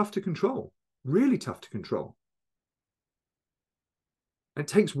really tough to control, really tough to control. It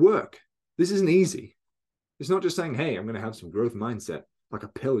takes work. This isn't easy. It's not just saying, hey, I'm going to have some growth mindset, like a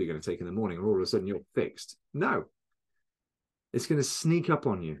pill you're going to take in the morning, and all of a sudden you're fixed. No. It's going to sneak up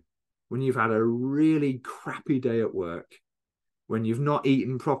on you when you've had a really crappy day at work, when you've not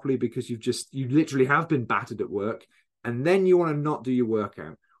eaten properly because you literally have been battered at work, and then you want to not do your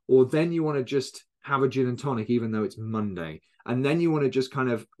workout, or then you want to just have a gin and tonic even though it's Monday, and then you want to just kind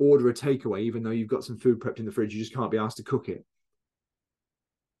of order a takeaway even though you've got some food prepped in the fridge, you just can't be asked to cook it.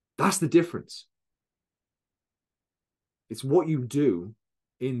 That's the difference. It's what you do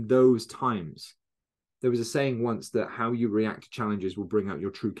in those times. There was a saying once that how you react to challenges will bring out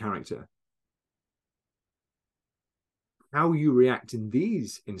your true character. How you react in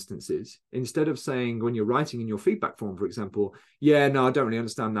these instances, instead of saying when you're writing in your feedback form, for example, yeah, no, I don't really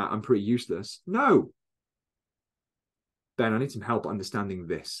understand that, I'm pretty useless. No, Ben, I need some help understanding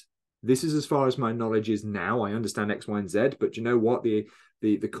this. This is as far as my knowledge is now. I understand X, Y, and Z, but you know what? The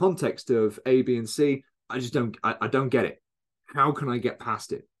context of A, B, and C, I just don't I don't get it. How can I get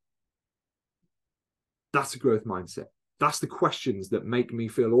past it? That's a growth mindset. That's the questions that make me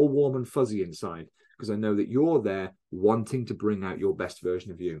feel all warm and fuzzy inside, because I know that you're there wanting to bring out your best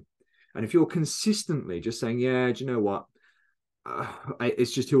version of you. And if you're consistently just saying, yeah, do you know what?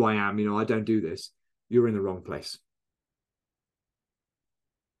 It's just who I am. You know, I don't do this. You're in the wrong place.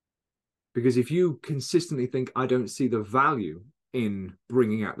 Because if you consistently think, I don't see the value in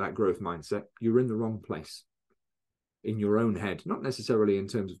bringing out that growth mindset, you're in the wrong place in your own head, not necessarily in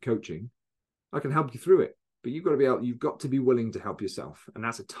terms of coaching. I can help you through it, but you've got to be willing to help yourself. And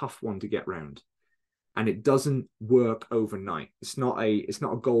that's a tough one to get round. And it doesn't work overnight. It's not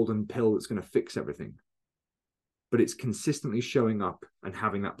a golden pill that's going to fix everything. But it's consistently showing up and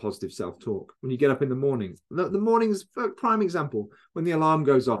having that positive self-talk. When you get up in the morning, the morning's a prime example. When the alarm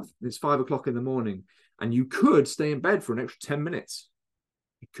goes off, it's 5 o'clock in the morning, and you could stay in bed for an extra 10 minutes.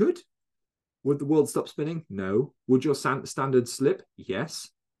 You could. Would the world stop spinning? No. Would your standard slip? Yes.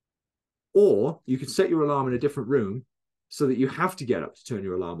 Or you could set your alarm in a different room so that you have to get up to turn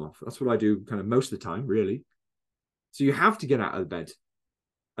your alarm off. That's what I do kind of most of the time, really. So you have to get out of bed.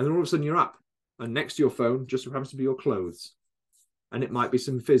 And then all of a sudden you're up. And next to your phone just happens to be your clothes. And it might be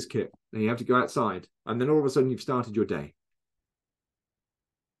some fizz kit. And you have to go outside. And then all of a sudden you've started your day.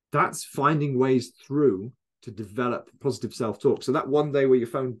 That's finding ways through to develop positive self-talk. So that one day where your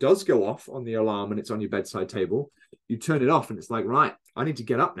phone does go off on the alarm and it's on your bedside table, you turn it off and it's like, right, I need to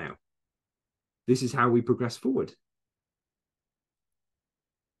get up now. This is how we progress forward.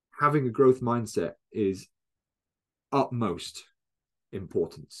 Having a growth mindset is utmost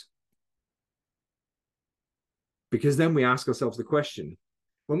importance. Because then we ask ourselves the question,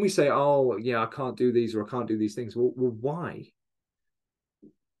 when we say, oh, yeah, I can't do these or I can't do these things, well why?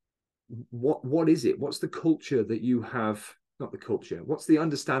 What is it? What's the culture that you have, not the culture, what's the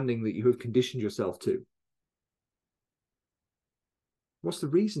understanding that you have conditioned yourself to? What's the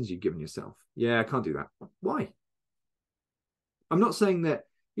reasons you've given yourself? Yeah, I can't do that. Why? I'm not saying that,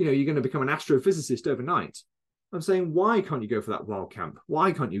 you know, you're going to become an astrophysicist overnight. I'm saying, why can't you go for that wild camp?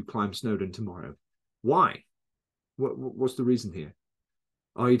 Why can't you climb Snowdon tomorrow? Why? What's the reason here?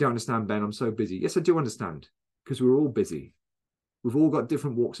 Oh, you don't understand, Ben. I'm so busy. Yes, I do understand, because we're all busy. We've all got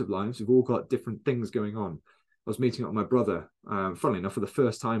different walks of lives. We've all got different things going on. I was meeting up with my brother, funnily enough, for the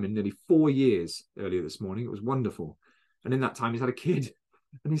first time in nearly 4 years earlier this morning. It was wonderful. And in that time, he's had a kid.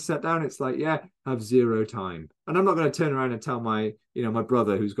 And he sat down. It's like, yeah, I have zero time. And I'm not going to turn around and tell my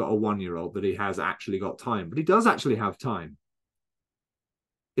brother who's got a 1-year-old that he has actually got time. But he does actually have time.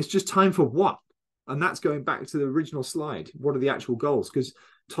 It's just time for what? And that's going back to the original slide. What are the actual goals? Because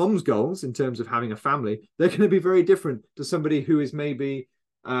Tom's goals in terms of having a family, they're going to be very different to somebody who is maybe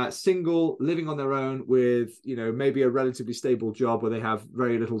single, living on their own with, maybe a relatively stable job where they have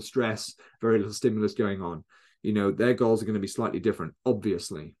very little stress, very little stimulus going on. Their goals are going to be slightly different,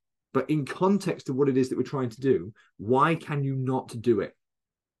 obviously. But in context of what it is that we're trying to do, why can you not do it?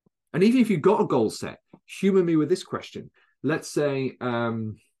 And even if you've got a goal set, humor me with this question. Let's say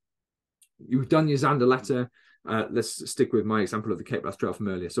you've done your Xander letter. Let's stick with my example of the Cape Wrath Trail from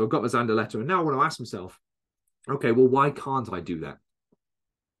earlier. So I've got my Xander letter, and now I want to ask myself, okay, well, why can't I do that?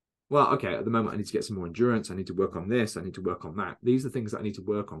 Well, okay, at the moment, I need to get some more endurance. I need to work on this. I need to work on that. These are things that I need to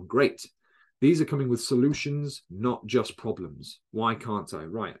work on. Great. These are coming with solutions, not just problems. Why can't I?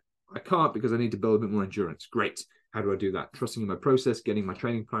 Right. I can't because I need to build a bit more endurance. Great. How do I do that? Trusting in my process, getting my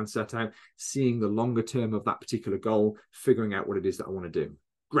training plan set out, seeing the longer term of that particular goal, figuring out what it is that I want to do.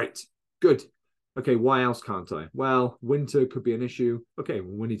 Great. Good. Okay, why else can't I? Well, winter could be an issue. Okay,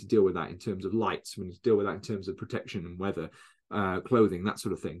 well, we need to deal with that in terms of lights. We need to deal with that in terms of protection and weather, clothing, that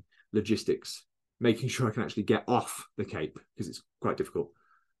sort of thing. Logistics, making sure I can actually get off the Cape because it's quite difficult.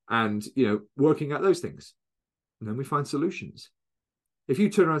 And, working out those things. And then we find solutions. If you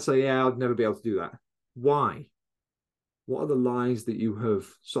turn around and say, yeah, I'd never be able to do that. Why? What are the lies that you have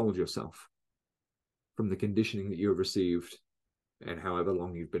sold yourself from the conditioning that you have received and however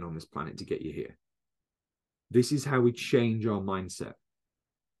long you've been on this planet to get you here? This is how we change our mindset.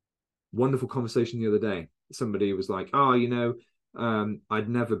 Wonderful conversation the other day. Somebody was like, oh, I'd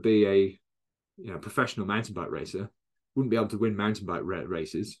never be a, professional mountain bike racer. wouldn't be able to win mountain bike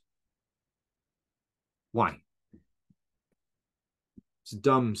races. Why? It's a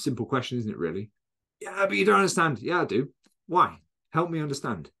dumb, simple question, isn't it, really? Yeah, but you don't understand. Yeah, I do. Why? Help me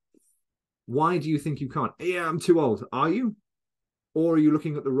understand. Why do you think you can't? Yeah, I'm too old. Are you? Or are you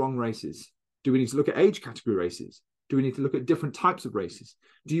looking at the wrong races? Do we need to look at age category races? Do we need to look at different types of races?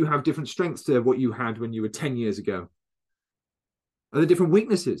 Do you have different strengths to what you had when you were 10 years ago? Are there different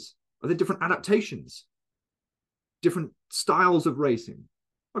weaknesses? Are there different adaptations? Different styles of racing?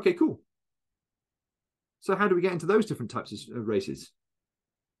 Okay, cool. So how do we get into those different types of races?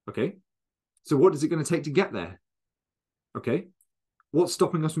 Okay. So what is it going to take to get there? Okay. What's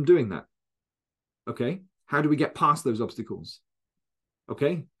stopping us from doing that? Okay. How do we get past those obstacles?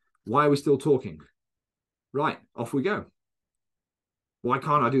 Okay. Why are we still talking? Right. Off we go. Why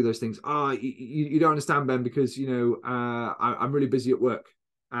can't I do those things? You don't understand, Ben, because, I'm really busy at work.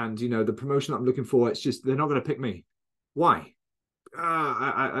 And, the promotion that I'm looking for, it's just, they're not going to pick me. Why?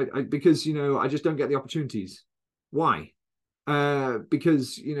 Because, I just don't get the opportunities. Why?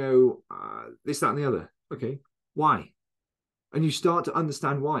 Because, this, that, and the other. Okay. Why? And you start to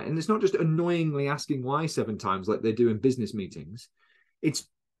understand why. And it's not just annoyingly asking why 7 times like they do in business meetings. It's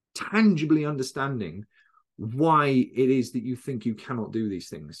tangibly understanding why it is that you think you cannot do these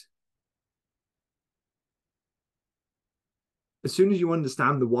things. As soon as you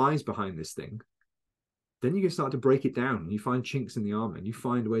understand the whys behind this thing, then you can start to break it down. You find chinks in the armor and you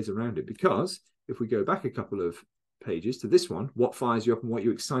find ways around it. Because if we go back a couple of pages to this one, what fires you up and what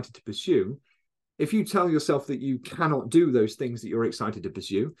you're excited to pursue, if you tell yourself that you cannot do those things that you're excited to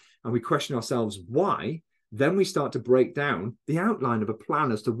pursue, and we question ourselves why, then we start to break down the outline of a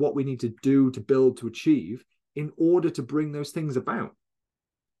plan as to what we need to do, to build, to achieve in order to bring those things about.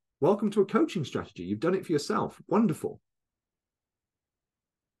 Welcome to a coaching strategy. You've done it for yourself. Wonderful.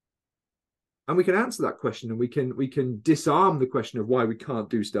 And we can answer that question, and we can disarm the question of why we can't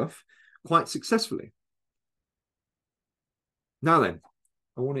do stuff quite successfully. Now then,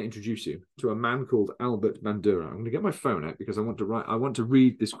 I want to introduce you to a man called Albert Bandura. I'm going to get my phone out because I want to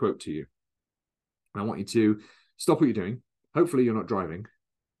read this quote to you. I want you to stop what you're doing. Hopefully you're not driving.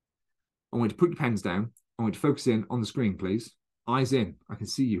 I want you to put your pens down. I want you to focus in on the screen, please. Eyes in. I can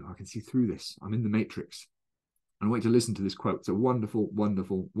see you. I can see through this. I'm in the matrix. And I want you to listen to this quote. It's a wonderful,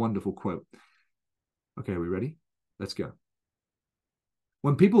 wonderful, wonderful quote. Okay, are we ready? Let's go.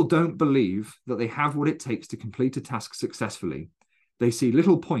 When people don't believe that they have what it takes to complete a task successfully, they see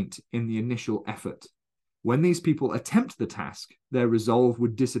little point in the initial effort. When these people attempt the task, their resolve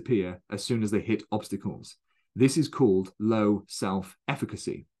would disappear as soon as they hit obstacles. This is called low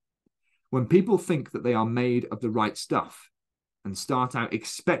self-efficacy. When people think that they are made of the right stuff and start out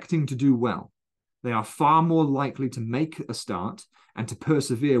expecting to do well, they are far more likely to make a start and to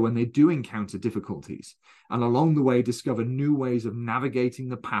persevere when they do encounter difficulties, and along the way discover new ways of navigating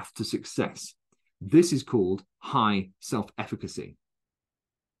the path to success. This is called high self-efficacy.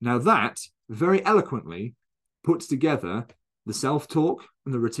 Now that, very eloquently, puts together the self-talk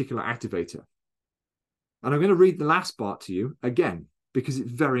and the reticular activator. And I'm going to read the last part to you again, because it's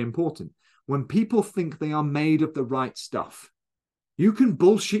very important. When people think they are made of the right stuff, you can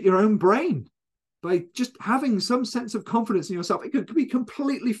bullshit your own brain by just having some sense of confidence in yourself. It could be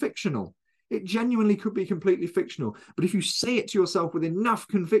completely fictional. It genuinely could be completely fictional. But if you say it to yourself with enough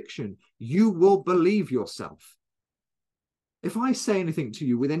conviction, you will believe yourself. If I say anything to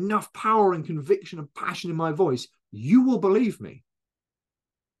you with enough power and conviction and passion in my voice, you will believe me.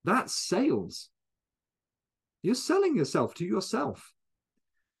 That's sales. You're selling yourself to yourself.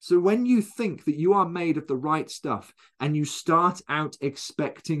 So when you think that you are made of the right stuff and you start out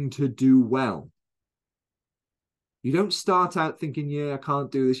expecting to do well, you don't start out thinking, yeah, I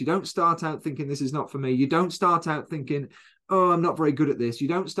can't do this. You don't start out thinking this is not for me. You don't start out thinking, oh, I'm not very good at this. You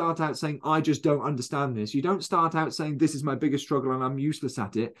don't start out saying, I just don't understand this. You don't start out saying, this is my biggest struggle and I'm useless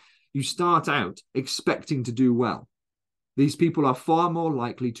at it. You start out expecting to do well. These people are far more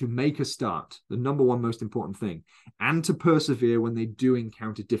likely to make a start, the number one most important thing, and to persevere when they do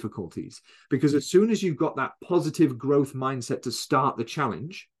encounter difficulties. Because as soon as you've got that positive growth mindset to start the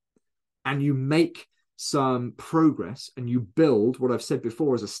challenge, and you make some progress and you build what I've said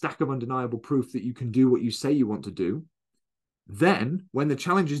before as a stack of undeniable proof that you can do what you say you want to do, then when the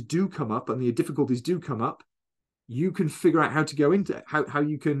challenges do come up and the difficulties do come up, you can figure out how to go into it, how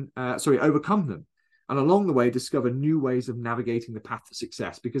you can overcome them. And along the way, discover new ways of navigating the path to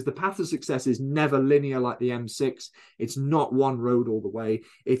success, because the path to success is never linear like the M6. It's not one road all the way.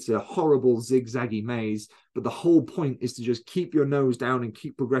 It's a horrible zigzaggy maze. But the whole point is to just keep your nose down and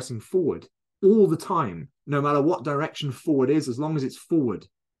keep progressing forward all the time, no matter what direction forward is, as long as it's forward.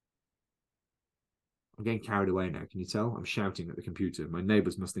 I'm getting carried away now. Can you tell? I'm shouting at the computer. My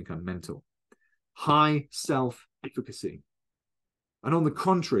neighbors must think I'm mental. High self-efficacy. And on the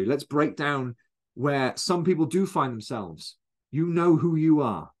contrary, let's break down where some people do find themselves. You know who you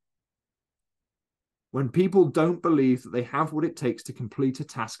are. When people don't believe that they have what it takes to complete a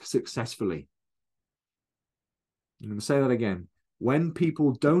task successfully. I'm going to say that again. When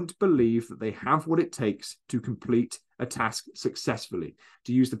people don't believe that they have what it takes to complete a task successfully.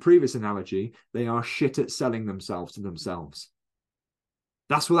 To use the previous analogy, they are shit at selling themselves to themselves.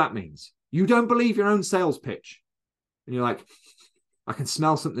 That's what that means. You don't believe your own sales pitch. And you're like, I can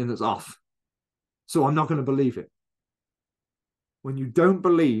smell something that's off, so I'm not going to believe it. When you don't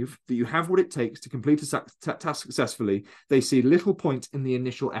believe that you have what it takes to complete a task successfully, they see little point in the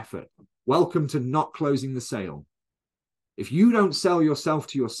initial effort. Welcome to not closing the sale. If you don't sell yourself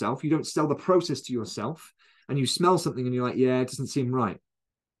to yourself, you don't sell the process to yourself, and you smell something and you're like, yeah, it doesn't seem right,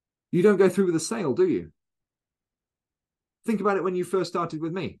 you don't go through with the sale, do you? Think about it when you first started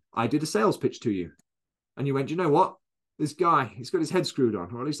with me. I did a sales pitch to you, and you went, you know what? This guy, he's got his head screwed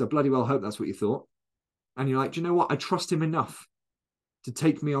on, or at least I bloody well hope that's what you thought. And you're like, do you know what? I trust him enough to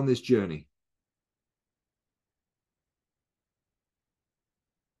take me on this journey.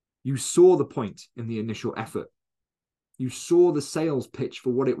 You saw the point in the initial effort. You saw the sales pitch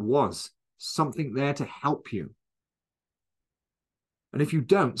for what it was, something there to help you. And if you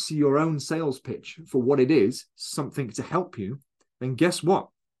don't see your own sales pitch for what it is, something to help you, then guess what?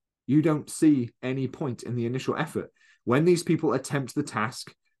 You don't see any point in the initial effort. When these people attempt the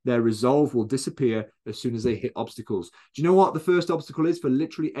task, their resolve will disappear as soon as they hit obstacles. Do you know what the first obstacle is for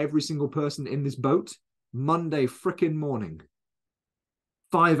literally every single person in this boat? Monday frickin' morning,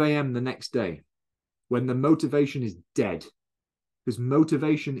 5 a.m. the next day, when the motivation is dead. Because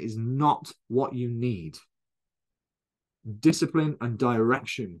motivation is not what you need. Discipline and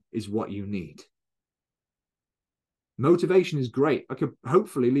direction is what you need. Motivation is great. I could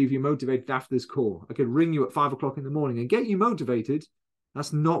hopefully leave you motivated after this call. I could ring you at 5 o'clock in the morning and get you motivated.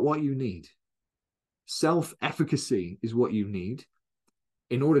 That's not what you need. Self-efficacy is what you need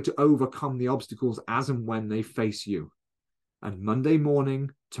in order to overcome the obstacles as and when they face you. And Monday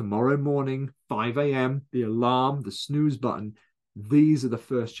morning, tomorrow morning, 5 a.m., the alarm, the snooze button, these are the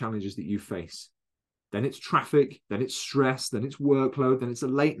first challenges that you face. Then it's traffic, then it's stress, then it's workload, then it's a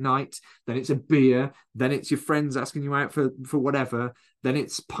late night, then it's a beer, then it's your friends asking you out for whatever, then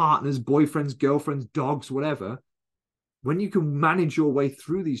it's partners, boyfriends, girlfriends, dogs, whatever. When you can manage your way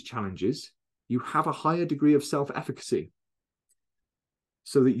through these challenges, you have a higher degree of self-efficacy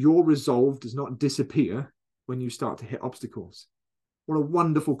so that your resolve does not disappear when you start to hit obstacles. What a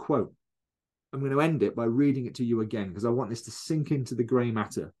wonderful quote. I'm going to end it by reading it to you again because I want this to sink into the grey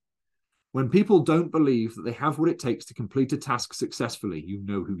matter. When people don't believe that they have what it takes to complete a task successfully, you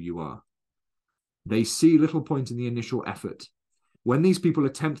know who you are. They see little point in the initial effort. When these people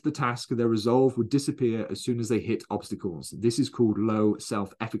attempt the task, their resolve would disappear as soon as they hit obstacles. This is called low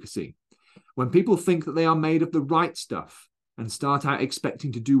self-efficacy. When people think that they are made of the right stuff and start out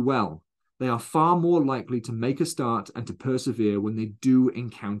expecting to do well, they are far more likely to make a start and to persevere when they do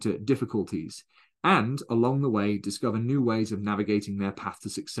encounter difficulties, and along the way discover new ways of navigating their path to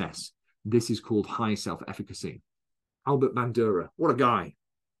success. This is called high self-efficacy. Albert Bandura, what a guy.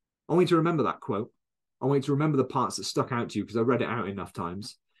 I want you to remember that quote. I want you to remember the parts that stuck out to you because I read it out enough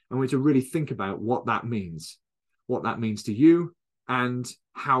times. I want you to really think about what that means to you, and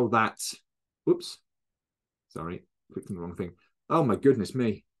how that, whoops, sorry, clicked on the wrong thing. Oh my goodness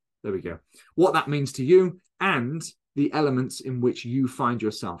me. There we go. What that means to you and the elements in which you find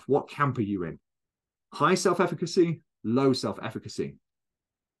yourself. What camp are you in? High self-efficacy, low self-efficacy.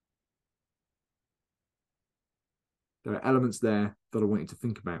 There are elements there that I want you to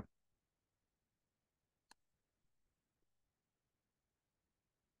think about.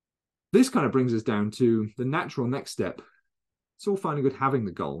 This kind of brings us down to the natural next step. It's all fine and good having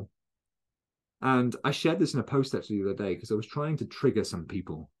the goal. And I shared this in a post actually the other day because I was trying to trigger some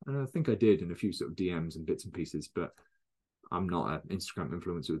people. And I think I did in a few sort of DMs and bits and pieces, but I'm not an Instagram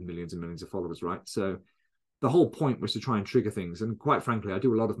influencer with millions and millions of followers, right? So the whole point was to try and trigger things. And quite frankly, I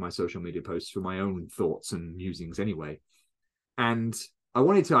do a lot of my social media posts for my own thoughts and musings anyway. And I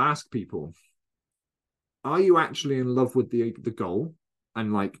wanted to ask people, are you actually in love with the goal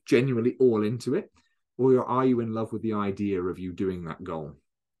and like genuinely all into it? Or are you in love with the idea of you doing that goal?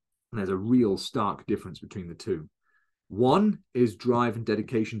 And there's a real stark difference between the two. One is drive and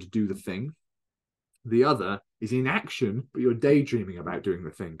dedication to do the thing. The other is inaction, but you're daydreaming about doing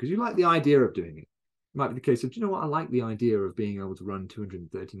the thing because you like the idea of doing it. It might be the case of, do you know what? I like the idea of being able to run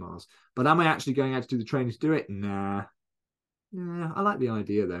 230 miles, but am I actually going out to do the training to do it? Nah. Yeah, I like the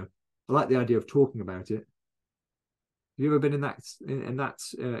idea though. I like the idea of talking about it. Have you ever been in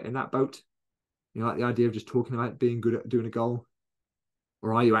that boat? You like the idea of just talking about being good at doing a goal?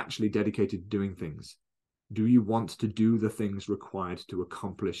 Or are you actually dedicated to doing things? Do you want to do the things required to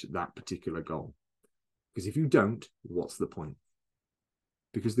accomplish that particular goal? Because if you don't, what's the point?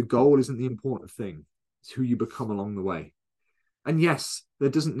 Because the goal isn't the important thing. It's who you become along the way. And yes, there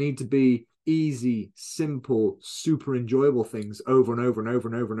doesn't need to be easy, simple, super enjoyable things over and over and over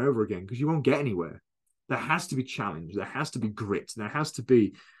and over and over again, because you won't get anywhere. There has to be challenge. There has to be grit. There has to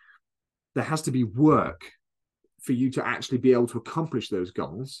be work for you to actually be able to accomplish those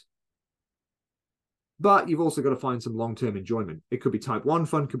goals. But you've also got to find some long-term enjoyment. It could be type 1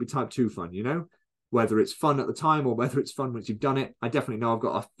 fun, could be type 2 fun, you know, whether it's fun at the time or whether it's fun once you've done it. I definitely know I've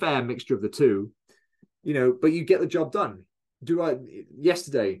got a fair mixture of the two, you know, but you get the job done.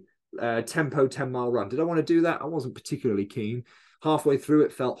 Yesterday, tempo 10-mile run. Did I want to do that? I wasn't particularly keen. Halfway through,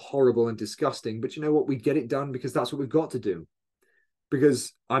 it felt horrible and disgusting. But you know what? We get it done because that's what we've got to do.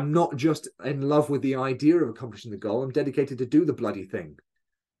 Because I'm not just in love with the idea of accomplishing the goal. I'm dedicated to do the bloody thing.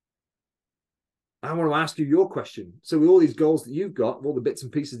 I want to ask you your question. So with all these goals that you've got, all the bits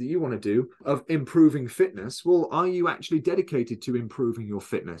and pieces that you want to do of improving fitness, well, are you actually dedicated to improving your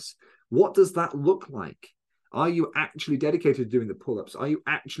fitness? What does that look like? Are you actually dedicated to doing the pull-ups? Are you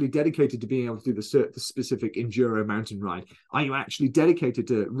actually dedicated to being able to do the specific enduro mountain ride? Are you actually dedicated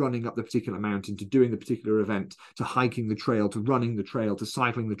to running up the particular mountain, to doing the particular event, to hiking the trail, to running the trail, to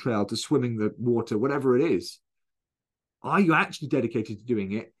cycling the trail, to swimming the water, whatever it is? Are you actually dedicated to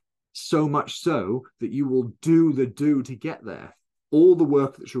doing it so much so that you will do to get there? All the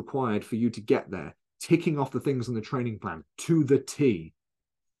work that's required for you to get there, ticking off the things on the training plan to the T.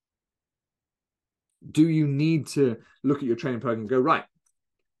 Do you need to look at your training program and go, right,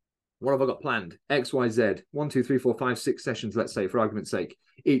 what have I got planned? X, Y, Z, 1, 2, 3, 4, 5, 6 sessions, let's say, for argument's sake,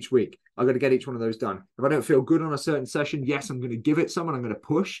 each week. I've got to get each one of those done. If I don't feel good on a certain session, yes, I'm going to give it some and I'm going to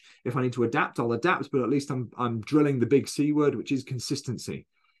push. If I need to adapt, I'll adapt, but at least I'm drilling the big C word, which is consistency.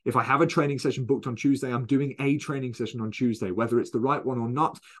 If I have a training session booked on Tuesday, I'm doing a training session on Tuesday, whether it's the right one or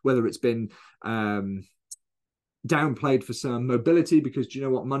not, whether it's been downplayed for some mobility because, do you know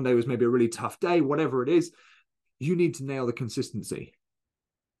what, Monday was maybe a really tough day, whatever it is, you need to nail the consistency.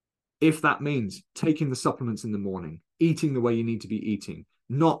 If that means taking the supplements in the morning, eating the way you need to be eating,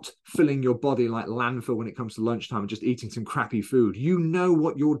 not filling your body like landfill when it comes to lunchtime and just eating some crappy food, you know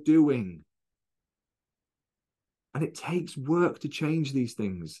what you're doing. And it takes work to change these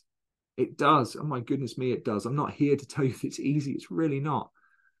things. It does. Oh my goodness me, it does. I'm not here to tell you it's easy. It's really not.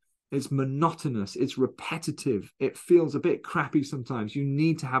 It's monotonous. It's repetitive. It feels a bit crappy sometimes. You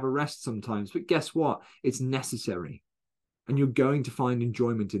need to have a rest sometimes. But guess what? It's necessary. And you're going to find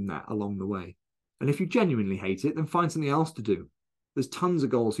enjoyment in that along the way. And if you genuinely hate it, then find something else to do. There's tons of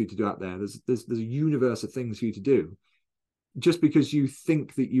goals for you to do out there. There's a universe of things for you to do. Just because you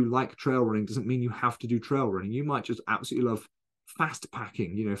think that you like trail running doesn't mean you have to do trail running. You might just absolutely love fast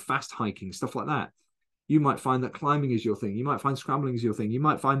packing, you know, fast hiking, stuff like that. You might find that climbing is your thing. You might find scrambling is your thing. You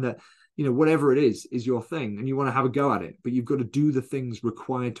might find that, you know, whatever it is your thing and you want to have a go at it, but you've got to do the things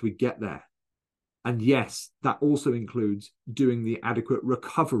required to get there. And yes, that also includes doing the adequate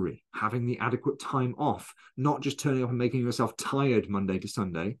recovery, having the adequate time off, not just turning up and making yourself tired Monday to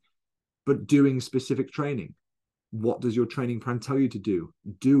Sunday, but doing specific training. What does your training plan tell you to do?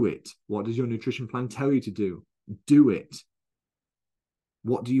 Do it. What does your nutrition plan tell you to do? Do it.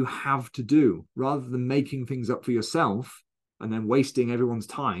 What do you have to do? Rather than making things up for yourself and then wasting everyone's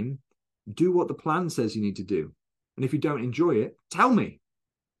time, do what the plan says you need to do. And if you don't enjoy it, tell me.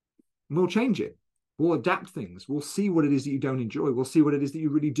 And we'll change it. We'll adapt things. We'll see what it is that you don't enjoy. We'll see what it is that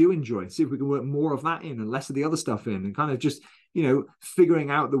you really do enjoy. See if we can work more of that in and less of the other stuff in, and kind of just, you know, figuring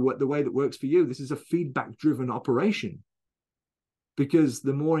out the way that works for you. This is a feedback-driven operation. Because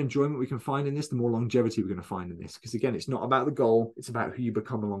the more enjoyment we can find in this, the more longevity we're going to find in this. Because again, it's not about the goal, it's about who you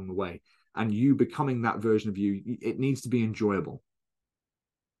become along the way. And you becoming that version of you, it needs to be enjoyable.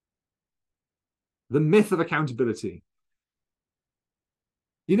 The myth of accountability.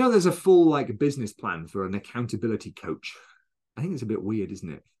 You know, there's a full like business plan for an accountability coach. I think it's a bit weird,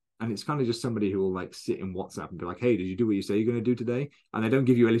 isn't it? And it's kind of just somebody who will like sit in WhatsApp and be like, hey, did you do what you say you're going to do today? And they don't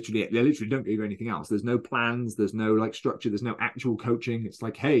give you they literally don't give you anything else. There's no plans. There's no like structure. There's no actual coaching. It's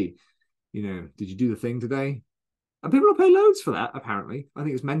like, hey, you know, did you do the thing today? And people will pay loads for that, apparently. I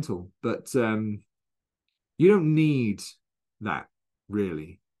think it's mental. But you don't need that,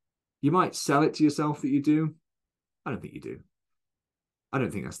 really. You might sell it to yourself that you do. I don't think you do. I don't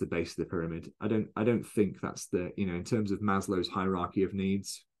think that's the base of the pyramid. I don't think that's the, you know, in terms of Maslow's hierarchy of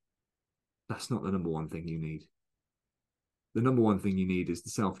needs, that's not the number one thing you need. The number one thing you need is the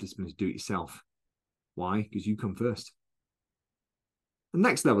self-discipline to do it yourself. Why? Because you come first. The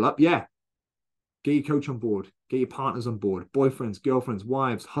next level up, yeah. Get your coach on board. Get your partners on board. Boyfriends, girlfriends,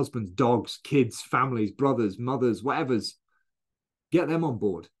 wives, husbands, dogs, kids, families, brothers, mothers, whatever's. Get them on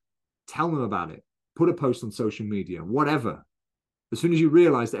board. Tell them about it. Put a post on social media, whatever. As soon as you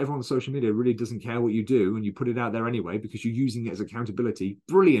realize that everyone on social media really doesn't care what you do and you put it out there anyway because you're using it as accountability,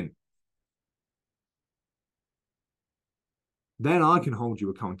 brilliant. Then I can hold you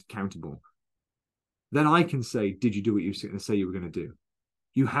accountable. Then I can say, did you do what you say you were going to do?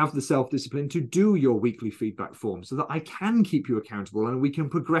 You have the self-discipline to do your weekly feedback form so that I can keep you accountable and we can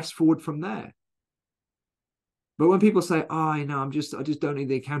progress forward from there. But when people say, oh, I know, I just don't need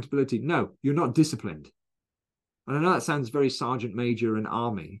the accountability. No, you're not disciplined. And I know that sounds very Sergeant Major and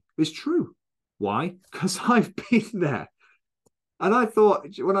Army. It's true. Why? Because I've been there. And I thought,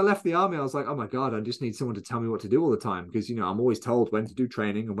 when I left the Army, I was like, oh my God, I just need someone to tell me what to do all the time. Because, you know, I'm always told when to do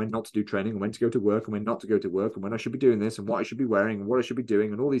training and when not to do training and when to go to work and when not to go to work and when I should be doing this and what I should be wearing and what I should be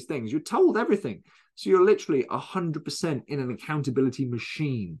doing and all these things. You're told everything. So you're literally 100% in an accountability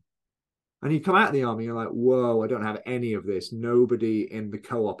machine. And you come out of the Army, you're like, whoa, I don't have any of this. Nobody in the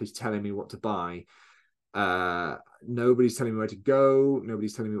co-op is telling me what to buy. Nobody's telling me where to go.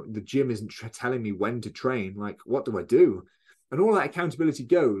 Nobody's telling me, the gym isn't telling me when to train. Like, what do I do? And all that accountability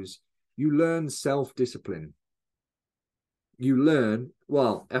goes, you learn self-discipline. You learn,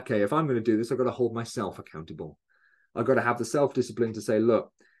 well, okay, if I'm going to do this, I've got to hold myself accountable. I've got to have the self-discipline to say,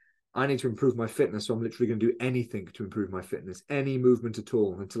 look, I need to improve my fitness, so I'm literally going to do anything to improve my fitness, any movement at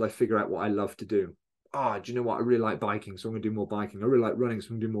all, until I figure out what I love to do. Oh, do you know what? I really like biking, so I'm going to do more biking. I really like running, so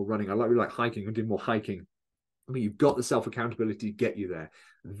I'm going to do more running. I really like hiking, I'm going to do more hiking. I mean, you've got the self-accountability to get you there.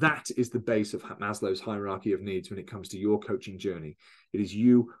 That is the base of Maslow's hierarchy of needs when it comes to your coaching journey. It is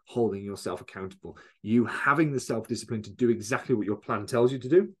you holding yourself accountable, you having the self-discipline to do exactly what your plan tells you to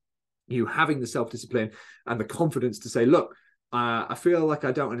do, you having the self-discipline and the confidence to say, look, I feel like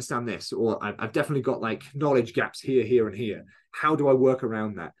I don't understand this, or I've definitely got like knowledge gaps here, here, and here. How do I work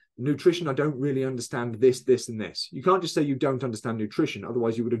around that? Nutrition, I don't really understand this, this, and this. You can't just say you don't understand nutrition.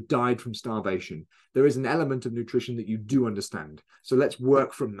 Otherwise, you would have died from starvation. There is an element of nutrition that you do understand. So let's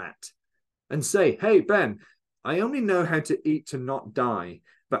work from that and say, hey, Ben, I only know how to eat to not die,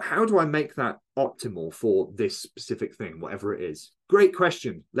 but how do I make that optimal for this specific thing, whatever it is? Great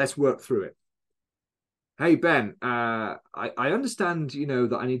question. Let's work through it. Hey, Ben, I understand, you know,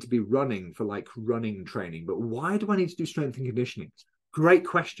 that I need to be running for like running training, but why do I need to do strength and conditioning? Great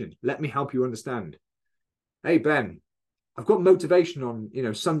question. Let me help you understand. Hey, Ben, I've got motivation on, you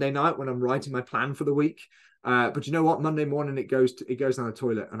know, Sunday night when I'm writing my plan for the week. But you know what? Monday morning it goes down the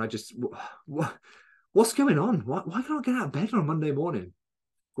toilet, and I just, what's going on? Why can't I get out of bed on a Monday morning?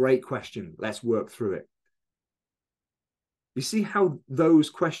 Great question. Let's work through it. You see how those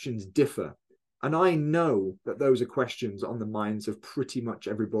questions differ. And I know that those are questions on the minds of pretty much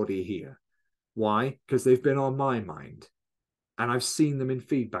everybody here. Why? Because they've been on my mind. And I've seen them in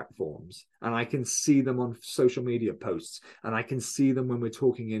feedback forms, and I can see them on social media posts, and I can see them when we're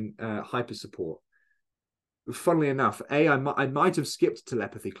talking in hyper support. Funnily enough, I might have skipped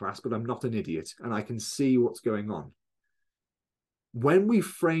telepathy class, but I'm not an idiot, and I can see what's going on. When we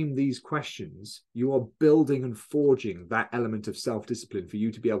frame these questions, you are building and forging that element of self-discipline for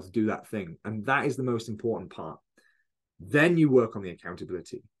you to be able to do that thing. And that is the most important part. Then you work on the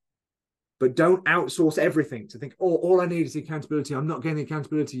accountability. But don't outsource everything to think, oh, all I need is the accountability. I'm not getting the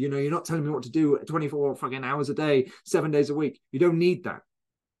accountability. You know, you're not telling me what to do 24 fucking hours a day, 7 days a week. You don't need that.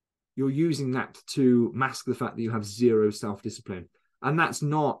 You're using that to mask the fact that you have zero self-discipline. And that's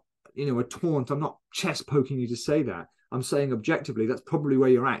not, you know, a taunt. I'm not chest poking you to say that. I'm saying objectively, that's probably where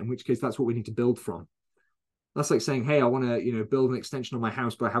you're at, in which case that's what we need to build from. That's like saying, hey, I want to, you know, build an extension on my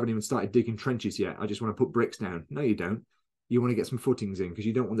house, but I haven't even started digging trenches yet. I just want to put bricks down. No, you don't. You want to get some footings in because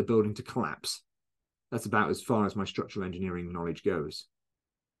you don't want the building to collapse. That's about as far as my structural engineering knowledge goes.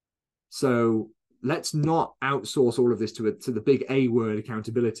 So let's not outsource all of this to the big A word,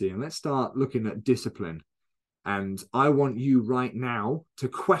 accountability, and let's start looking at discipline. And I want you right now to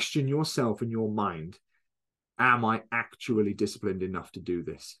question yourself in your mind. Am I actually disciplined enough to do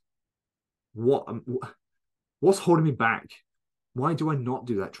this? What's holding me back? Why do I not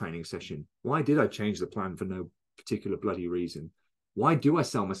do that training session? Why did I change the plan for no particular bloody reason? Why do I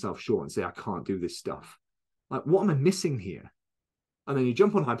sell myself short and say I can't do this stuff? Like, what am I missing here? And then you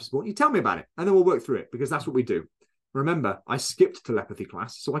jump on Hypersport, you tell me about it, and then we'll work through it, because that's what we do. Remember, I skipped telepathy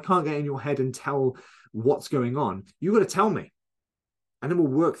class, so I can't get in your head and tell what's going on. You got to tell me, and then we'll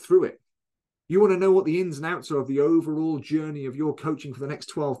work through it. You want to know what the ins and outs are of the overall journey of your coaching for the next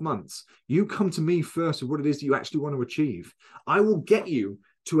 12 months. You come to me first with what it is that you actually want to achieve. I will get you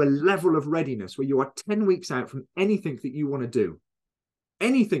to a level of readiness where you are 10 weeks out from anything that you want to do.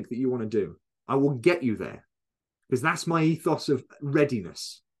 Anything that you want to do, I will get you there, because that's my ethos of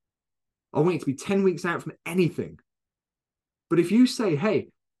readiness. I want you to be 10 weeks out from anything. But if you say, hey,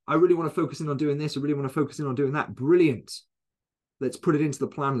 I really want to focus in on doing this, I really want to focus in on doing that, brilliant. Let's put it into the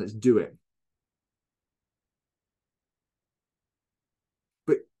plan, let's do it.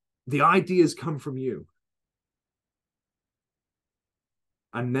 But the ideas come from you.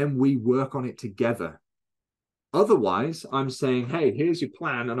 And then we work on it together. Otherwise, I'm saying, hey, here's your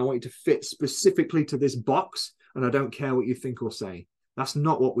plan, and I want you to fit specifically to this box, and I don't care what you think or say. That's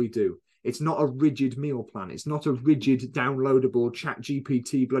not what we do. It's not a rigid meal plan. It's not a rigid downloadable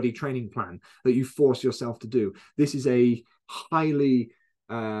ChatGPT bloody training plan that you force yourself to do. This is a highly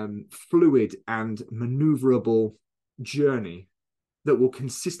fluid and maneuverable journey that will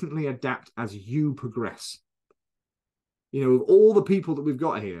consistently adapt as you progress. You know, of all the people that we've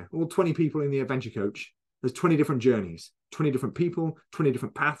got here, all 20 people in the Adventure Coach, there's 20 different journeys, 20 different people, 20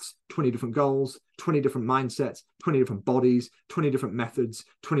 different paths, 20 different goals, 20 different mindsets, 20 different bodies, 20 different methods,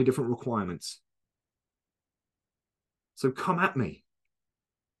 20 different requirements. So come at me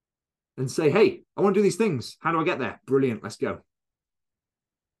and say, hey, I want to do these things. How do I get there? Brilliant. Let's go.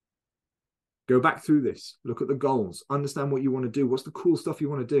 Go back through this. Look at the goals. Understand what you want to do. What's the cool stuff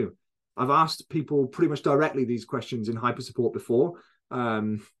you want to do? I've asked people pretty much directly these questions in Hyper Support before.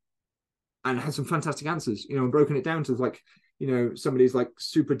 And had some fantastic answers, you know, and broken it down to like, you know, somebody's like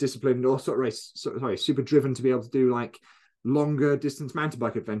super disciplined or super driven to be able to do like longer distance mountain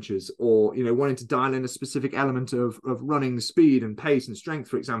bike adventures, or, you know, wanting to dial in a specific element of running speed and pace and strength,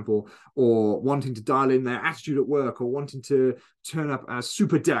 for example, or wanting to dial in their attitude at work, or wanting to turn up as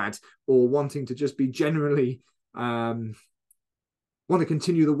super dad, or wanting to just be generally want to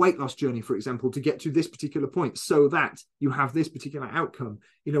continue the weight loss journey, for example, to get to this particular point so that you have this particular outcome.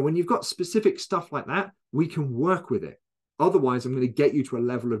 You know, when you've got specific stuff like that, we can work with it. Otherwise, I'm going to get you to a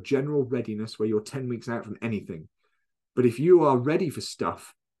level of general readiness where you're 10 weeks out from anything. But if you are ready for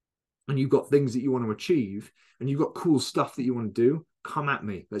stuff and you've got things that you want to achieve and you've got cool stuff that you want to do, come at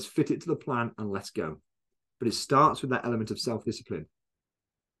me. Let's fit it to the plan and let's go. But it starts with that element of self-discipline.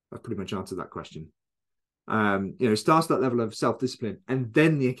 I've pretty much answered that question. You know, starts that level of self-discipline, and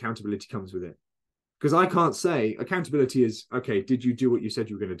then the accountability comes with it. Because I can't say accountability is, okay, did you do what you said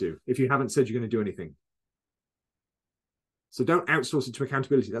you were going to do? If you haven't said you're going to do anything. So don't outsource it to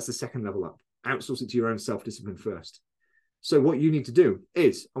accountability. That's the second level up. Outsource it to your own self-discipline first. So what you need to do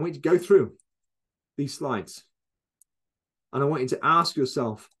is, I want you to go through these slides, and I want you to ask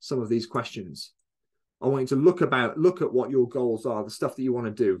yourself some of these questions. I want you to look at what your goals are, the stuff that you want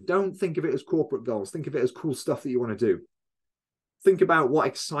to do. Don't think of it as corporate goals. Think of it as cool stuff that you want to do. Think about what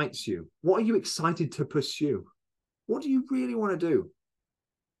excites you. What are you excited to pursue? What do you really want to do?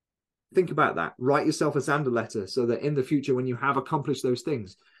 Think about that. Write yourself a Xander letter so that in the future, when you have accomplished those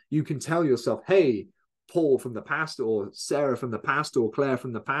things, you can tell yourself, hey, Paul from the past, or Sarah from the past, or Claire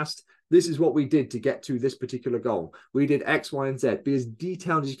from the past, this is what we did to get to this particular goal. We did X, Y, and Z. Be as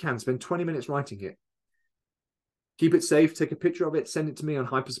detailed as you can. Spend 20 minutes writing it. Keep it safe. Take a picture of it. Send it to me on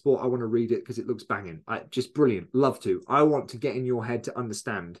Hypersport. I want to read it because it looks banging. Just brilliant. Love to. I want to get in your head to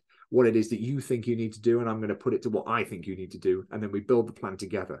understand what it is that you think you need to do, and I'm going to put it to what I think you need to do, and then we build the plan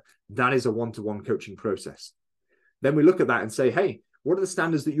together. That is a one-to-one coaching process. Then we look at that and say, hey, what are the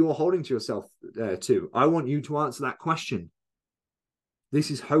standards that you're holding to yourself to? I want you to answer that question.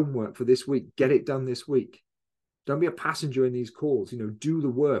 This is homework for this week. Get it done this week. Don't be a passenger in these calls. You know, do the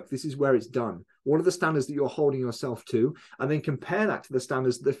work. This is where it's done. What are the standards that you're holding yourself to? And then compare that to the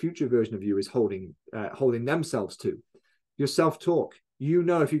standards that the future version of you is holding themselves to. Your self-talk. You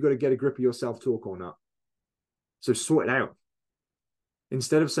know if you've got to get a grip of your self-talk or not. So sort it out.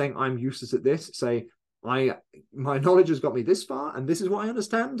 Instead of saying, I'm useless at this, say, my knowledge has got me this far, and this is what I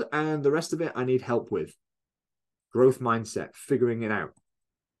understand, and the rest of it I need help with. Growth mindset, figuring it out.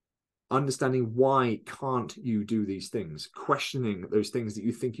 Understanding why can't you do these things, questioning those things that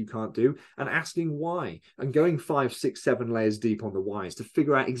you think you can't do, and asking why, and going 5, 6, 7 layers deep on the whys to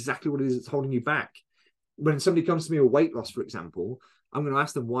figure out exactly what it is that's holding you back. When somebody comes to me with weight loss, for example, I'm going to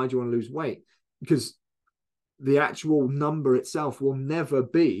ask them, why do you want to lose weight? Because the actual number itself will never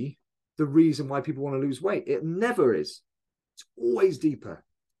be the reason why people want to lose weight. It never is. It's always deeper.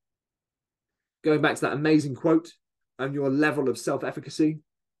 Going back to that amazing quote and your level of self-efficacy,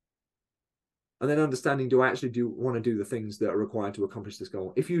 and then understanding, do I actually want to do the things that are required to accomplish this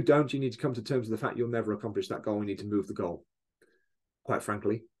goal? If you don't, you need to come to terms with the fact you'll never accomplish that goal. You need to move the goal, quite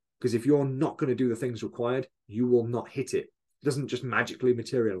frankly. Because if you're not going to do the things required, you will not hit it. It doesn't just magically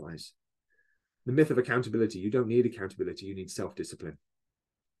materialize. The myth of accountability, you don't need accountability, you need self-discipline.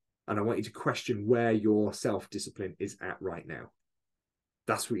 And I want you to question where your self-discipline is at right now.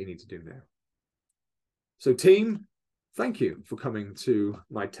 That's what you need to do now. So team, thank you for coming to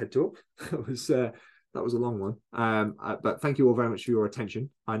my TED Talk. That was a long one. But thank you all very much for your attention.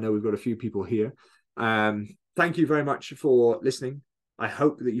 I know we've got a few people here. Thank you very much for listening. I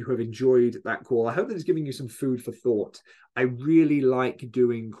hope that you have enjoyed that call. I hope that it's giving you some food for thought. I really like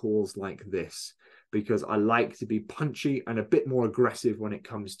doing calls like this because I like to be punchy and a bit more aggressive when it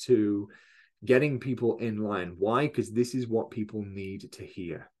comes to getting people in line. Why? Because this is what people need to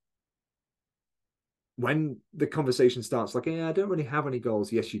hear. When the conversation starts like, yeah, I don't really have any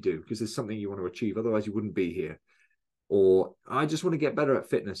goals. Yes, you do, because there's something you want to achieve. Otherwise, you wouldn't be here. Or I just want to get better at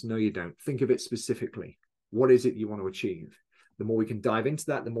fitness. No, you don't. Think of it specifically. What is it you want to achieve? The more we can dive into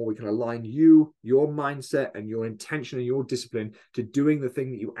that, the more we can align you, your mindset and your intention and your discipline to doing the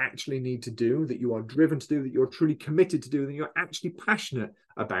thing that you actually need to do, that you are driven to do, that you're truly committed to do, that you're actually passionate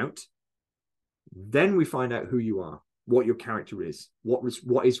about. Then we find out who you are, what your character is, what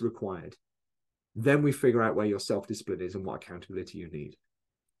is required. Then we figure out where your self-discipline is and what accountability you need.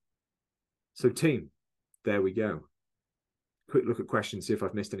 So team, there we go. Quick look at questions, see if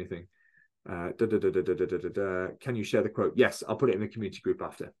I've missed anything. Can you share the quote? Yes, I'll put it in the community group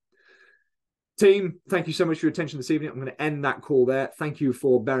after. Team, thank you so much for your attention this evening. I'm going to end that call there. Thank you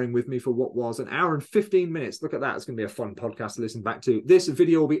for bearing with me for what was an hour and 15 minutes. Look at that. It's going to be a fun podcast to listen back to. This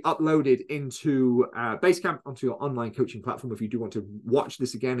video will be uploaded into Basecamp, onto your online coaching platform if you do want to watch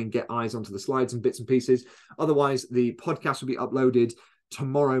this again and get eyes onto the slides and bits and pieces. Otherwise, the podcast will be uploaded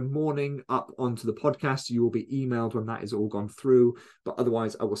tomorrow morning up onto the podcast. You will be emailed when that is all gone through. But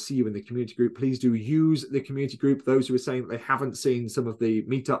otherwise, I will see you in the community group. Please do use the community group. Those who are saying that they haven't seen some of the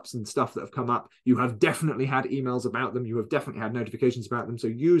meetups and stuff that have come up, you have definitely had emails about them. You have definitely had notifications about them. So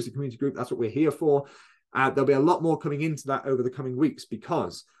use the community group. That's what we're here for. There'll be a lot more coming into that over the coming weeks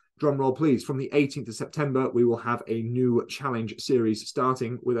because, drum roll please, from the 18th of September, we will have a new challenge series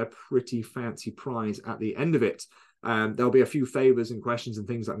starting with a pretty fancy prize at the end of it. There'll be a few favors and questions and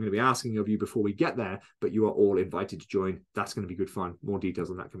things that I'm going to be asking of you before we get there, but you are all invited to join. That's going to be good fun. More details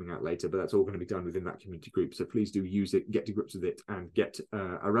on that coming out later, but that's all going to be done within that community group. So please do use it, get to grips with it, and get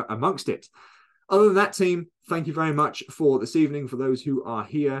amongst it. Other than that, team, thank you very much for this evening, for those who are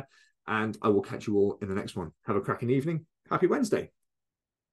here, and I will catch you all in the next one. Have a cracking evening. Happy Wednesday.